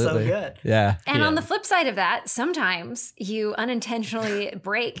 Absolutely. It's so good. Yeah. And on the flip side of that, sometimes you unintentionally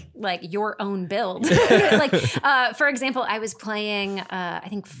break like your own build. Like, for example, I was playing, I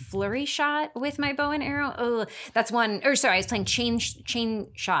think Flurry Shot with my bow and arrow. Oh, that's one. Or sorry, I was playing Chain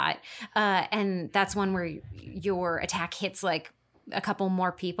Shot. And that's one where your attack hits like a couple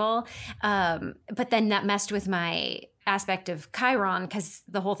more people. But then that messed with my aspect of Chiron, because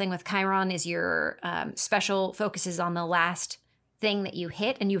the whole thing with Chiron is your special focuses on the last thing that you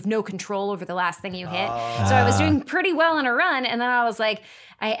hit and you have no control over the last thing you hit. So I was doing pretty well in a run, and then I was like,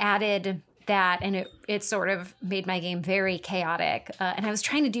 I added that, and it sort of made my game very chaotic. And I was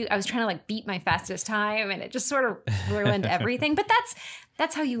trying to like beat my fastest time, and it just sort of ruined everything. But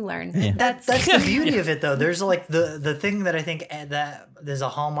that's how you learn. Yeah. That's the beauty of it, though. There's like the thing that I think that there's a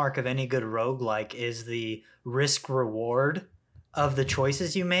hallmark of any good roguelike is the risk reward of the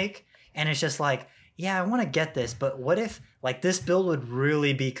choices you make. And it's just like, yeah, I want to get this, but what if like this build would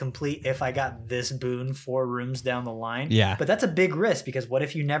really be complete if I got this boon 4 rooms down the line? Yeah. But that's a big risk, because what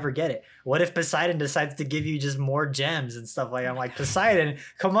if you never get it? What if Poseidon decides to give you just more gems and stuff like that? I'm like, Poseidon,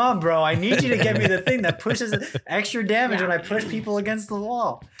 come on, bro. I need you to get me the thing that pushes extra damage when I push people against the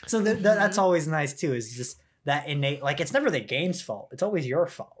wall. So that's always nice too, is just that innate, like it's never the game's fault. It's always your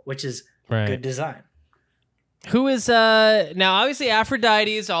fault, which is good design. Who is now obviously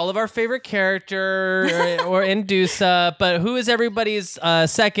Aphrodite is all of our favorite character or Indusa, but who is everybody's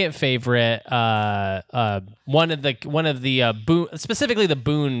second favorite one of the Boon, specifically the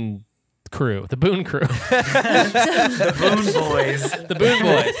Boon crew, the Boon crew. The Boon Boys. The Boon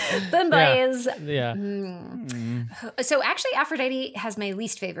Boys. Boon Boys. Yeah. So actually, Aphrodite has my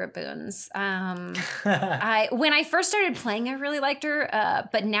least favorite boons. When I first started playing, I really liked her,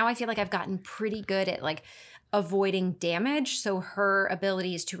 but now I feel like I've gotten pretty good at like avoiding damage. So her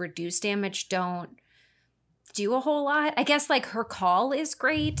abilities to reduce damage don't do a whole lot. I guess like her call is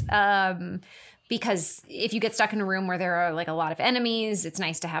great. Because if you get stuck in a room where there are like a lot of enemies, it's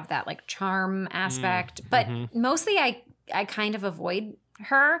nice to have that like charm aspect. But mostly I kind of avoid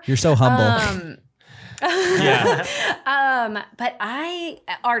her. You're so humble. Yeah. But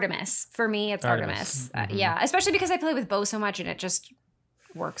Artemis, for me, it's Artemis. Yeah, especially because I play with bow so much and it just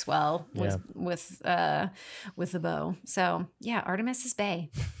works well with the bow. So yeah, Artemis is bae.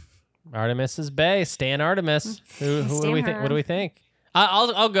 Artemis is bae. Stan Artemis. Who do we think? her. What do we think?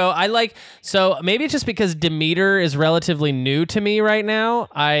 I'll go. I like, so maybe it's just because Demeter is relatively new to me right now.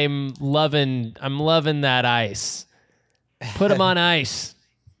 I'm loving that ice. Put him on ice.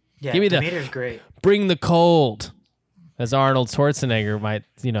 Yeah, Give me Demeter's great. Bring the cold, as Arnold Schwarzenegger might,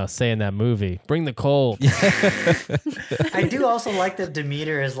 say in that movie. Bring the cold. I do also like that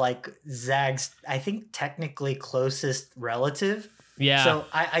Demeter is like Zag's, I think, technically closest relative. Yeah. So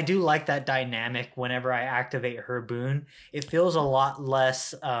I do like that dynamic whenever I activate her boon. It feels a lot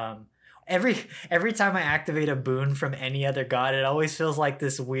less... Every time I activate a boon from any other god, it always feels like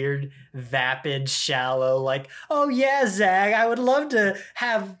this weird, vapid, shallow, like, oh yeah, Zag, I would love to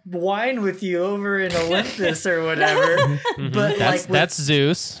have wine with you over in Olympus or whatever. But That's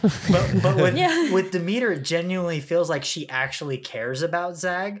Zeus. But with Demeter, it genuinely feels like she actually cares about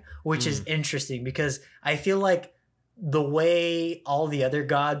Zag, which is interesting, because I feel like the way all the other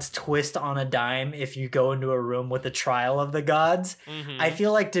gods twist on a dime if you go into a room with the trial of the gods, I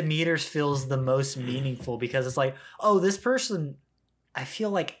feel like Demeter's feels the most meaningful, because it's like, oh, this person, I feel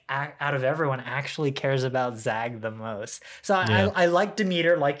like out of everyone actually cares about Zag the most. So I like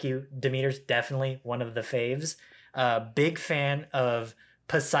Demeter, like you. Demeter's definitely one of the faves. Big fan of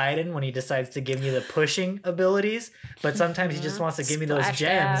Poseidon when he decides to give me the pushing abilities, but sometimes he just wants to give me those Splash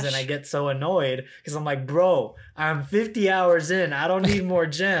gems, dash. and I get so annoyed because I'm like, bro, I'm 50 hours in, I don't need more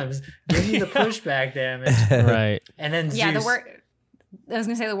gems, give me the pushback damage. Right. And then Yeah, Zeus, I was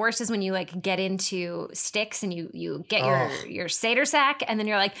gonna say the worst is when you like get into sticks and you get your satyr sack, and then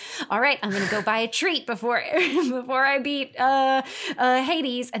you're like, all right, I'm gonna go buy a treat before I beat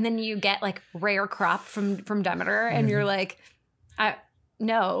Hades, and then you get like rare crop from Demeter, and you're like,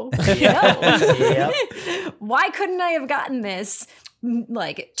 no. Yep. Why couldn't I have gotten this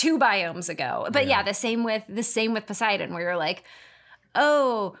like 2 biomes ago? But yeah, the same with Poseidon, where you're like,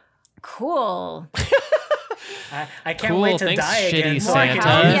 oh, cool. I can't Cool, wait to thanks, die shitty again so I can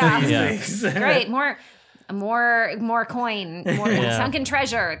Santa. use Yeah. these things. Great, more coin, more sunken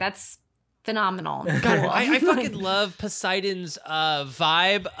treasure. That's phenomenal. Cool. I fucking love Poseidon's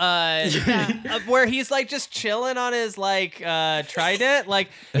vibe of where he's like just chilling on his like trident, like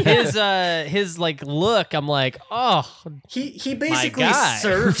his like look. I'm like, oh, He basically guy.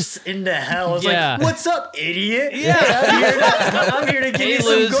 surfs into hell. It's Yeah. like, what's up, idiot? Yeah. I'm here to give hey you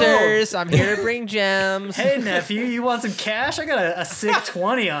some gold. losers, I'm here to bring gems. Hey nephew, you want some cash? I got a sick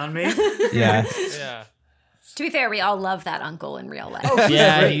 20 on me. Yeah. Yeah. To be fair, we all love that uncle in real life.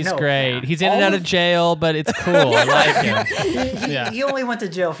 Yeah, he's great. He's in and out of jail, but it's cool. I like him. He only went to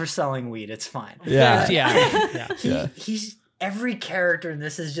jail for selling weed. It's fine. Yeah. Yeah. He's every character in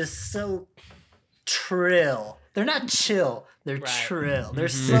this is just so trill. They're not chill. They're trill. They're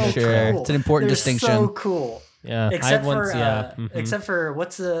so sure. cool. It's an important They're distinction. So cool. Yeah. Except for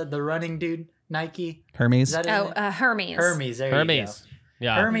what's the running dude? Nike. Hermes. Is that his name? Hermes. Hermes. There you go. Hermes.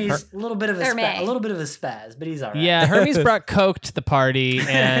 Yeah. Hermes, a little bit of a Hermes. spaz, but he's all right. Yeah, Hermes brought Coke to the party,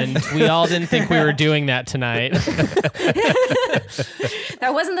 and we all didn't think we were doing that tonight.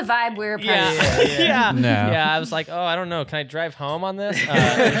 That wasn't the vibe we were part of. Yeah. No. Yeah, I was like, oh, I don't know. Can I drive home on this?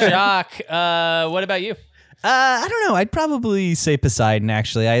 Jacques, what about you? I don't know. I'd probably say Poseidon.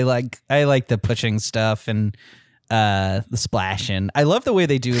 Actually, I like the pushing stuff and the splashing. I love the way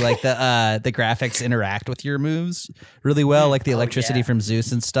they do like the graphics interact with your moves really well, like the electricity from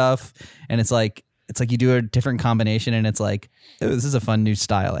Zeus and stuff. And it's like you do a different combination, and it's like, oh, this is a fun new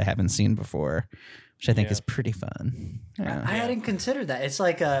style I haven't seen before, which I think is pretty fun. Yeah. I hadn't considered that. It's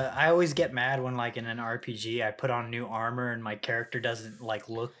like I always get mad when like in an RPG I put on new armor and my character doesn't like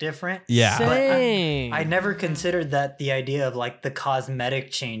look different. Yeah. But Same. I never considered that the idea of like the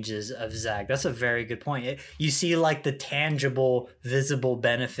cosmetic changes of Zag. That's a very good point. You see like the tangible, visible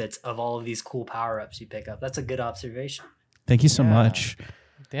benefits of all of these cool power-ups you pick up. That's a good observation. Thank you so much.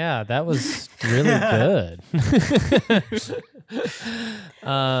 Yeah, that was really good.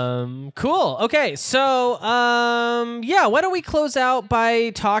 Cool. Okay, so why don't we close out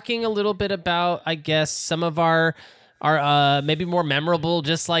by talking a little bit about, I guess, some of our maybe more memorable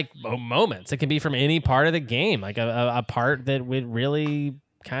just like moments. It can be from any part of the game, like a part that would really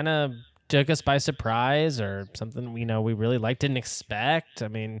kind of took us by surprise, or something we really liked, didn't expect. I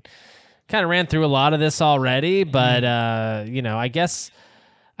mean, kind of ran through a lot of this already, but I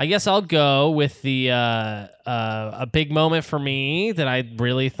guess I'll go with the a big moment for me that I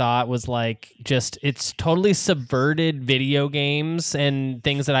really thought was like just it's totally subverted video games and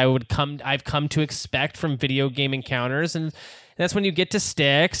things that I've come to expect from video game encounters, and that's when you get to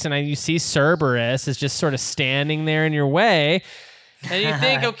Styx and you see Cerberus is just sort of standing there in your way. And you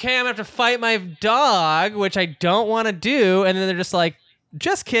think, okay, I'm gonna have to fight my dog, which I don't want to do, and then they're just like,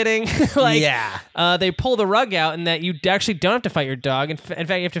 just kidding. They pull the rug out, and that you actually don't have to fight your dog. In fact,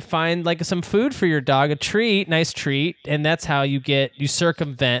 you have to find like some food for your dog, a nice treat, and that's how you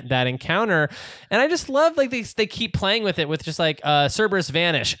circumvent that encounter. And I just love like they keep playing with it with just like Cerberus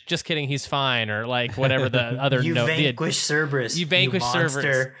vanish. Just kidding, he's fine, or like whatever the other. You vanquish Cerberus. You vanquish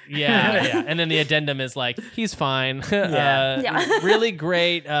Cerberus. Yeah. And then the addendum is like, he's fine. Really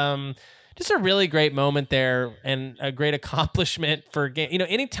great. Just a really great moment there, and a great accomplishment for a game.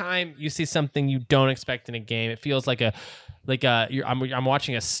 Anytime you see something you don't expect in a game, it feels like I'm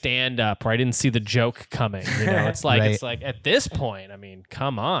watching a stand up where I didn't see the joke coming. It's like It's like at this point, I mean,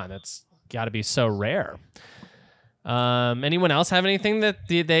 come on, that's got to be so rare. Anyone else have anything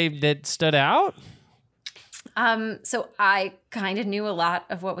that stood out? So I kind of knew a lot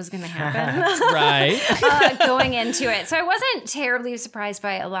of what was going to happen going into it. So I wasn't terribly surprised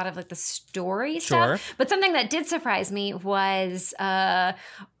by a lot of like the story stuff, but something that did surprise me was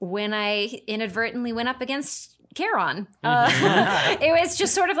when I inadvertently went up against Charon. It was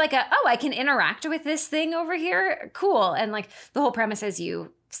just sort of like I can interact with this thing over here. Cool. And like the whole premise is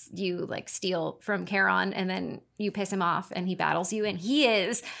you like steal from Charon and then you piss him off and he battles you, and he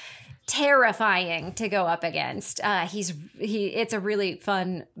is terrifying to go up against. It's a really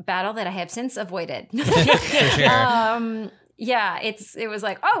fun battle that I have since avoided. It was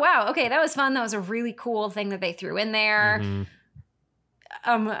like, oh wow, okay, that was fun. That was a really cool thing that they threw in there. Mm-hmm.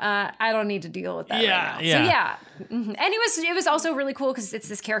 I don't need to deal with that right now. Yeah. So and it was also really cool because it's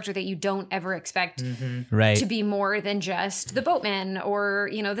this character that you don't ever expect to be more than just the boatman or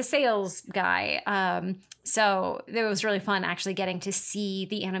the sales guy. So it was really fun actually getting to see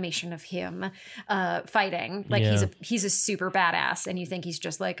the animation of him fighting. Like he's a super badass, and you think he's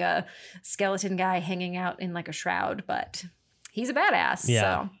just like a skeleton guy hanging out in like a shroud, but he's a badass. Yeah,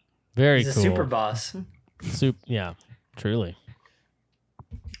 so very he's cool. a super boss. Truly.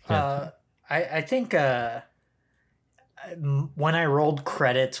 I think when I rolled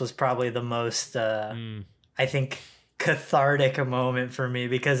credits was probably the most I think cathartic moment for me,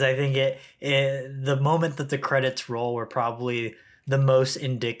 because I think the moment that the credits roll were probably the most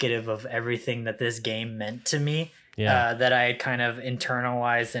indicative of everything that this game meant to me. That I had kind of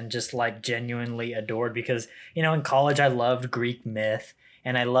internalized and just like genuinely adored, because in college I loved Greek myth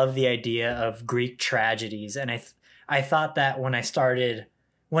and I loved the idea of Greek tragedies, and I thought that when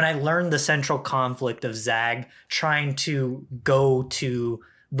I learned the central conflict of Zag trying to go to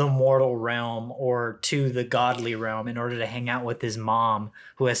the mortal realm or to the godly realm in order to hang out with his mom,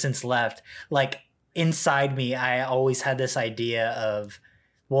 who has since left, like inside me, I always had this idea of,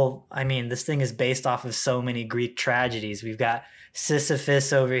 well, I mean, this thing is based off of so many Greek tragedies. We've got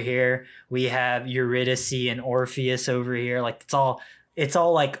Sisyphus over here. We have Eurydice and Orpheus over here. Like it's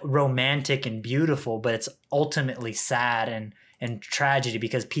all like romantic and beautiful, but it's ultimately sad and tragedy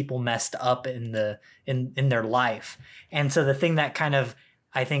because people messed up in their life. And so the thing that kind of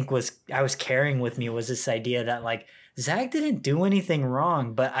I think I was carrying with me was this idea that like Zag didn't do anything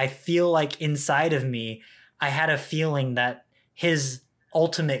wrong, but I feel like inside of me, I had a feeling that his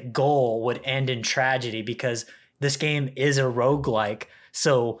ultimate goal would end in tragedy because this game is a roguelike.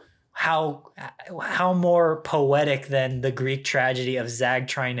 So how more poetic than the Greek tragedy of Zag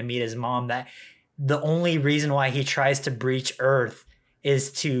trying to meet his mom, that the only reason why he tries to breach Earth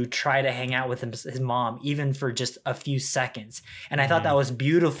is to try to hang out with his mom, even for just a few seconds. And I thought that was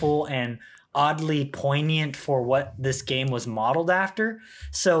beautiful and oddly poignant for what this game was modeled after.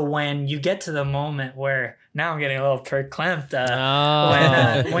 So when you get to the moment where, now I'm getting a little perklempt,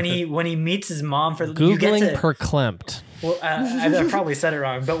 when he meets his mom for Googling perklempt. Well, I probably said it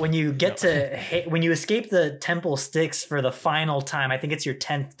wrong, but when you get when you escape the temple Styx for the final time, I think it's your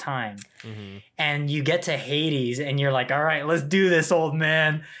 10th time, and you get to Hades, and you're like, all right, let's do this, old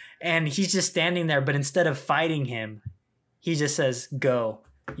man. And he's just standing there, but instead of fighting him, he just says, go,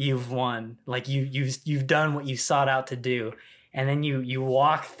 you've won. Like you've done what you sought out to do. And then you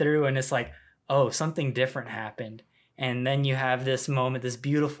walk through and it's like, oh, something different happened. And then you have this moment, this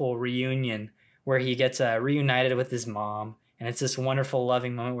beautiful reunion where he gets reunited with his mom. And it's this wonderful,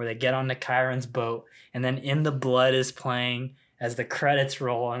 loving moment where they get on the Chiron's boat. And then In the Blood is playing as the credits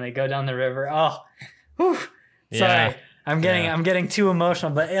roll and they go down the river. Oh, whew, sorry. I'm getting too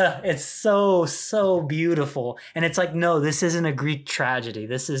emotional, but yeah, it's so beautiful. And it's like, no, this isn't a Greek tragedy.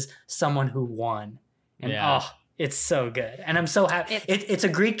 This is someone who won. And it's so good. And I'm so happy. It's a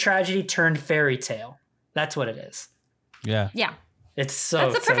Greek tragedy turned fairy tale. That's what it is. Yeah. Yeah. It's so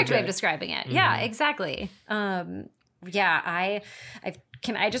That's the perfect so way of describing it. Yeah, exactly. I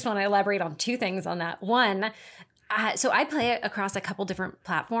just want to elaborate on two things on that. One, so I play it across a couple different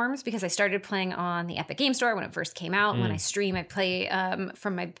platforms because I started playing on the Epic Game Store when it first came out. When I stream, I play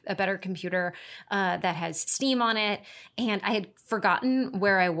from a better computer that has Steam on it. And I had forgotten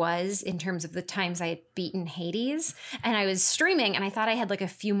where I was in terms of the times I had beaten Hades. And I was streaming and I thought I had like a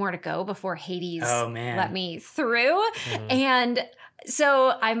few more to go before Hades let me through. And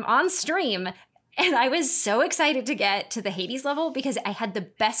so I'm on stream. And I was so excited to get to the Hades level because I had the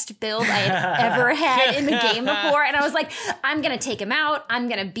best build I had ever had in the game before. And I was like, I'm going to take him out. I'm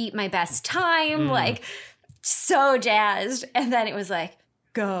going to beat my best time. Like, so jazzed. And then it was like,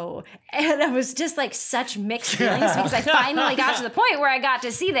 go. And I was just like such mixed feelings because I finally got to the point where I got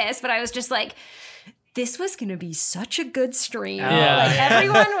to see this. But I was just like, this was going to be such a good stream. Like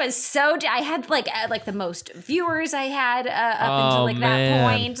everyone was so, I had like the most viewers I had up until that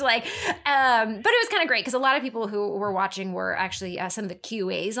point. Like, but it was kind of great because a lot of people who were watching were actually some of the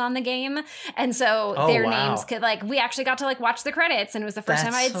QAs on the game. And so their names could we actually got to watch the credits and it was the first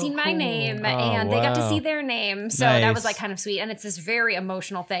time I had seen my name and they got to see their name. So that was kind of sweet. And it's this very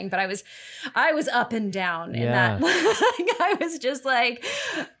emotional thing, but I was up and down in that. I was just like,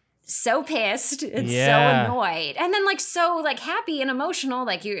 so pissed and so annoyed and then so happy and emotional,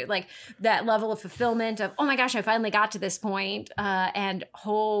 you're that level of fulfillment of, oh my gosh, I finally got to this point, and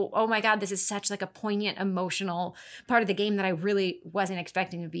oh my god, this is such a poignant emotional part of the game that I really wasn't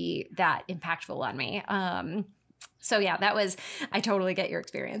expecting to be that impactful on me. So yeah, I totally get your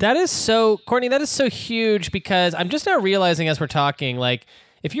experience. That is so, Courtney, that is so huge because I'm just now realizing as we're talking,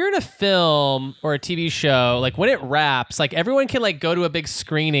 if you're in a film or a TV show, when it wraps, everyone can go to a big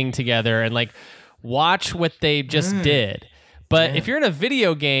screening together and watch what they just did. But if you're in a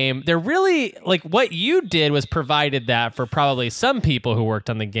video game, they're really what you did was provided that for probably some people who worked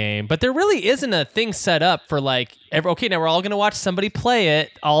on the game. But there really isn't a thing set up for okay, now we're all going to watch somebody play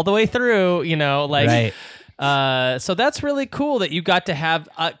it all the way through, right. So that's really cool that you got to have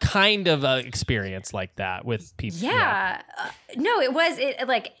a kind of a experience like that with people. Yeah. No,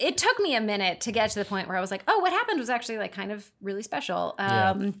 it took me a minute to get to the point where I was like, oh, what happened was actually kind of really special.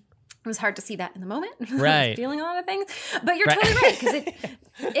 It was hard to see that in the moment. Right. I was feeling a lot of things. But you're totally right because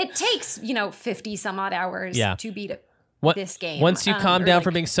it takes, 50 some odd hours to beat this game. Once you calm down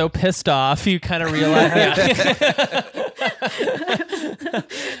from being so pissed off, you kind of realize.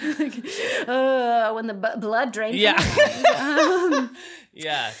 When the blood drains. Yeah.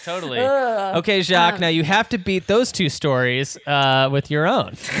 Yeah, totally. Okay, Jacques, now you have to beat those two stories with your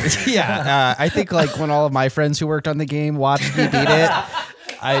own. I think when all of my friends who worked on the game watched me beat it,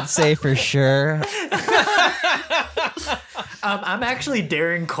 I'd say for sure. I'm actually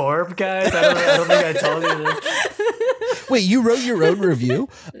Darren Korb, guys. I don't think I told you this. Wait, you wrote your own review?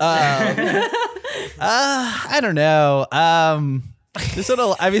 I don't know.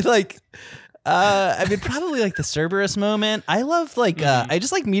 I mean, probably like the Cerberus moment. I love like I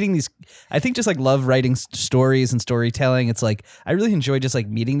just like meeting these. I think just like love writing stories and storytelling. It's like I really enjoy just like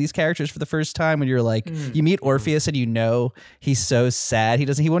meeting these characters for the first time. When you're like, you meet Orpheus and you know he's so sad.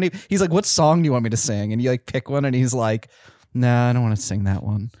 He won't even, he's like, what song do you want me to sing? And you like pick one and he's like, no, I don't want to sing that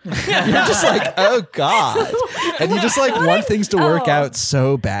one. You're just like, oh God. And you just like want things to work out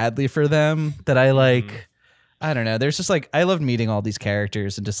so badly for them that I like. I don't know. There's just like, I love meeting all these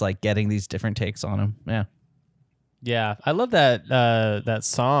characters and just like getting these different takes on them. Yeah. Yeah. I love that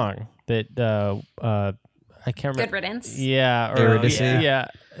song that I can't remember. Good Riddance. Yeah. Or, Eurydice. Yeah.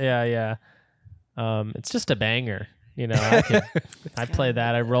 It's just a banger. You know, I play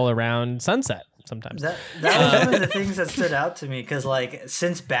that. I roll around Sunset sometimes. That was one of the things that stood out to me because like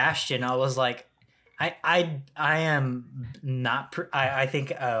since Bastion, I was like, I am not, I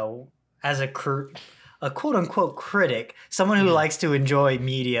think as a quote unquote critic, someone who likes to enjoy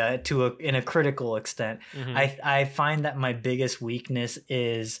media in a critical extent. I find that my biggest weakness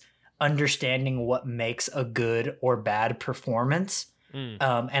is understanding what makes a good or bad performance. And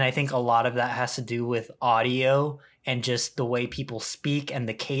I think a lot of that has to do with audio and just the way people speak and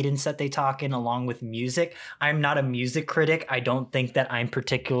the cadence that they talk in along with music. I'm not a music critic. I don't think that I'm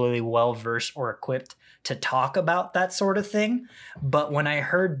particularly well versed or equipped to talk about that sort of thing. But when I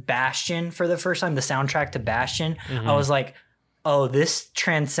heard Bastion for the first time, the soundtrack to Bastion, I was like, oh, this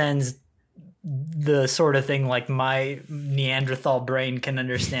transcends the sort of thing like my Neanderthal brain can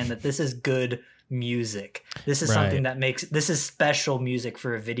understand that this is good music. This is something that this is special music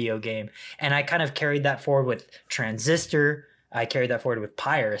for a video game. And I kind of carried that forward with Transistor. I carried that forward with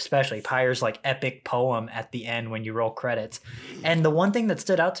Pyre, especially. Pyre's like epic poem at the end when you roll credits. And the one thing that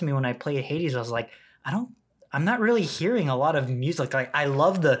stood out to me when I played Hades, I was like, I'm not really hearing a lot of music. Like I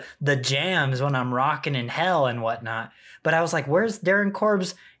love the jams when I'm rocking in hell and whatnot. But I was like, where's Darren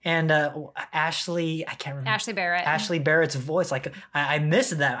Korb's and Ashley? I can't remember. Ashley Barrett. Ashley Barrett's voice. Like I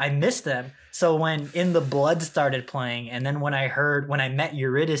missed that. I missed them. So when In the Blood started playing, and then when I met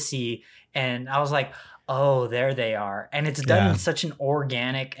Eurydice, and I was like, oh, there they are. And it's done in such an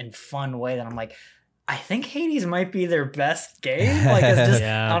organic and fun way that I'm like, I think Hades might be their best game. Like it's just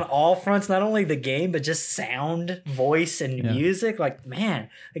on all fronts, not only the game, but just sound, voice, and music. Like, man,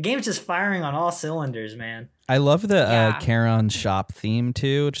 the game's just firing on all cylinders, man. I love the Charon shop theme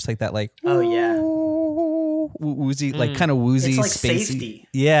too. Just like that, like, woozy, like kind of woozy, it's like spacey. Safety.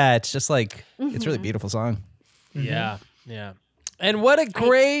 Yeah, it's just like, it's a really beautiful song. Yeah. And what a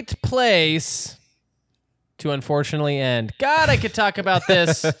great place to unfortunately end. God, I could talk about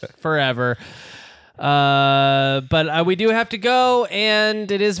this forever. But we do have to go,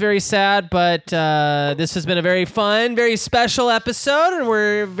 and it is very sad, but this has been a very fun, very special episode, and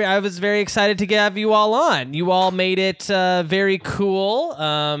I was very excited to have you all on. You all made it very cool.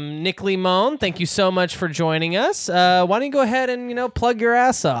 Nick Limon, thank you so much for joining us. Why don't you go ahead and plug your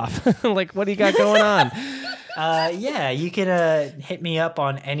ass off? Like, what do you got going on? You can hit me up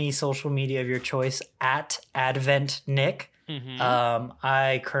on any social media of your choice at AdventNick.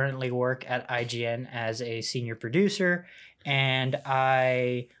 I currently work at IGN as a senior producer, and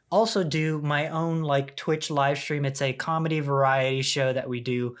I also do my own like Twitch live stream. It's a comedy variety show that we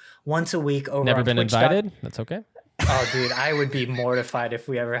do once a week over Never on been Twitch. invited? That's okay. Oh, dude, I would be mortified if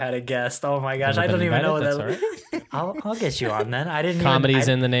we ever had a guest. Oh my gosh, I don't even know what that. Right. I'll get you on then. I didn't. Comedy's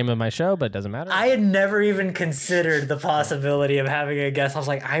in the name of my show, but it doesn't matter. I had never even considered the possibility of having a guest. I was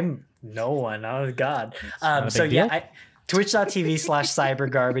like, I'm no one. Oh God. So yeah.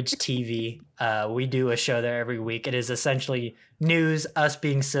 Twitch.tv/cybergarbagetv. We do a show there every week. It is essentially news, us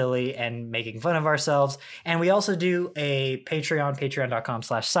being silly and making fun of ourselves. And we also do a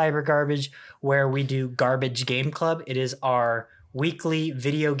patreon.com/cybergarbage, where we do Garbage Game Club. It is our weekly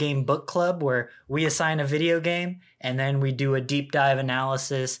video game book club where we assign a video game and then we do a deep dive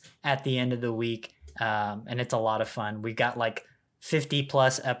analysis at the end of the week. And it's a lot of fun. We got like 50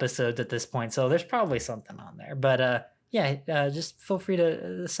 plus episodes at this point, so there's probably something on there. But just feel free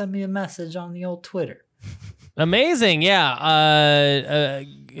to send me a message on the old Twitter. Amazing. Yeah.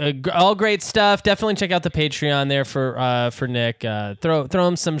 All great stuff. Definitely check out the Patreon there for Nick. Throw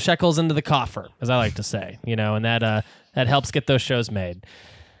him some shekels into the coffer, as I like to say, and that helps get those shows made.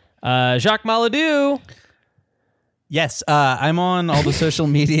 Jacques Maladou. Yes. I'm on all the social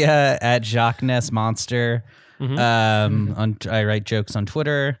media at Jacques Ness Monster. I write jokes on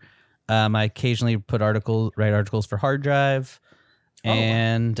Twitter. I occasionally write articles for Hard Drive.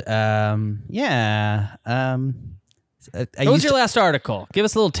 And what was your last article? Give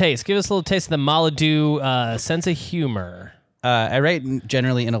us a little taste. Give us a little taste of the Maladou sense of humor. I write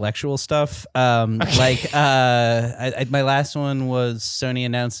generally intellectual stuff. Like my last one was Sony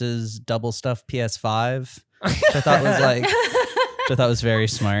announces double stuff PS5, which I thought was like, which I thought was very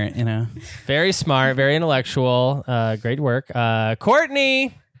smart. You know, Very smart, very intellectual. Great work,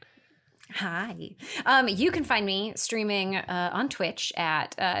 Courtney. Hi. You can find me streaming on Twitch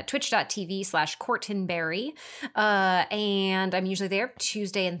at twitch.tv/CourtneyBerry. And I'm usually there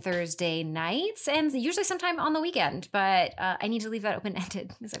Tuesday and Thursday nights, and usually sometime on the weekend. But I need to leave that open-ended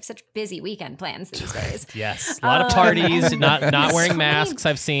because I have such busy weekend plans these days. Yes, a lot of parties, not wearing masks.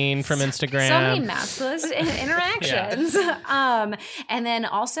 I've seen from Instagram. So many maskless interactions. And then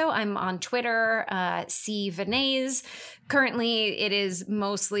also I'm on Twitter, C Vinays. Currently, it is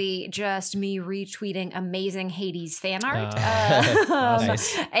mostly just me retweeting amazing Hades fan art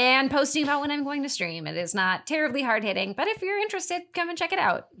Nice. and posting about when I'm going to stream. It is not terribly hard hitting, but if you're interested, come and check it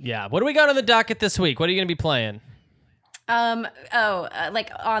out. Yeah. What do we got on the docket this week? What are you going to be playing?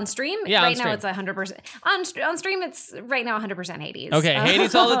 Like on stream? Yeah, right on now stream. it's 100%. On stream, it's right now 100% Hades. Okay,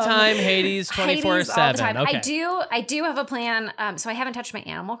 Hades all the time. Hades 24/7. Hades all the time. Okay. I do have a plan. So I haven't touched my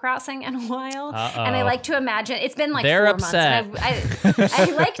Animal Crossing in a while, Uh-oh. and I like to imagine it's been like They're 4 upset. months.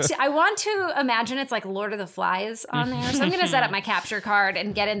 And I want to imagine it's like Lord of the Flies on there. So I'm gonna set up my capture card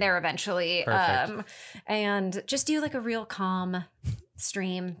and get in there eventually, Perfect. and just do like a real calm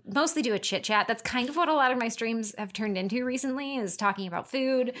stream. Mostly do a chit chat. That's kind of what a lot of my streams have turned into recently, is talking about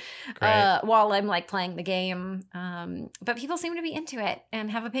food while I'm like playing the game. But people seem to be into it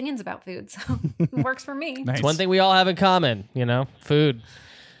and have opinions about food, so it works for me. Nice. It's one thing we all have in common, food.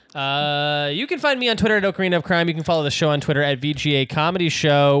 You can find me on Twitter at Ocarina of Crime. You can follow the show on Twitter at VGA Comedy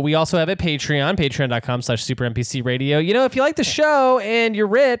Show. We also have a Patreon, patreon.com/SuperNPC Radio. If you like the show and you're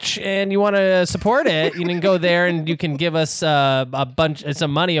rich and you want to support it, you can go there and you can give us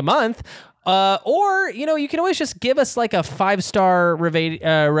some money a month. Or, you can always just give us like a 5-star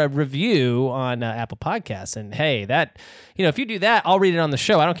review on Apple Podcasts. And hey, that, if you do that, I'll read it on the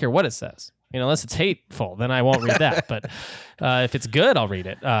show. I don't care what it says. Unless it's hateful, then I won't read that. But if it's good, I'll read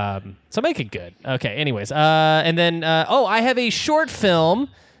it. So make it good. Okay, anyways. And then, I have a short film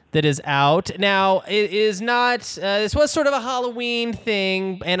that is out. Now, it is not, this was sort of a Halloween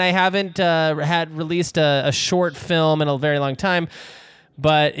thing, and I haven't had released a short film in a very long time.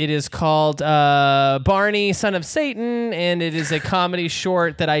 But it is called Barney, Son of Satan, and it is a comedy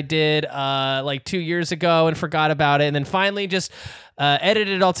short that I did like 2 years ago and forgot about it, and then finally just edited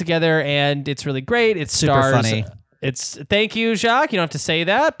it all together, and it's really great. It Super stars. funny. Thank you, Jacques. You don't have to say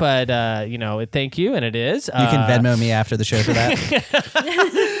that, but thank you, and it is. You can Venmo me after the show for that.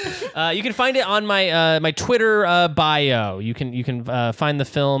 You can find it on my Twitter bio. You can find the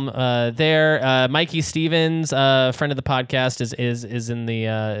film there. Mikey Stevens, friend of the podcast, is in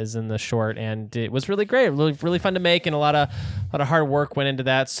the short, and it was really great. Really fun to make, and a lot of hard work went into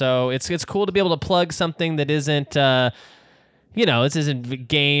that. So it's cool to be able to plug something that isn't. This isn't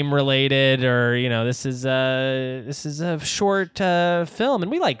game related, or this is a short film,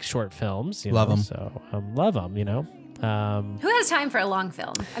 and we like short films. Love them. So love them. Who has time for a long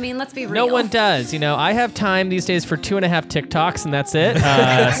film? I mean, let's be real. No one does. I have time these days for 2.5 TikToks, and that's it.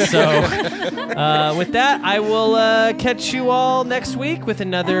 With that, I will catch you all next week with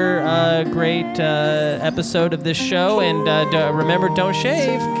another great episode of this show. And remember, don't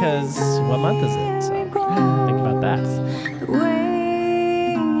shave, because what month is it? So think about that.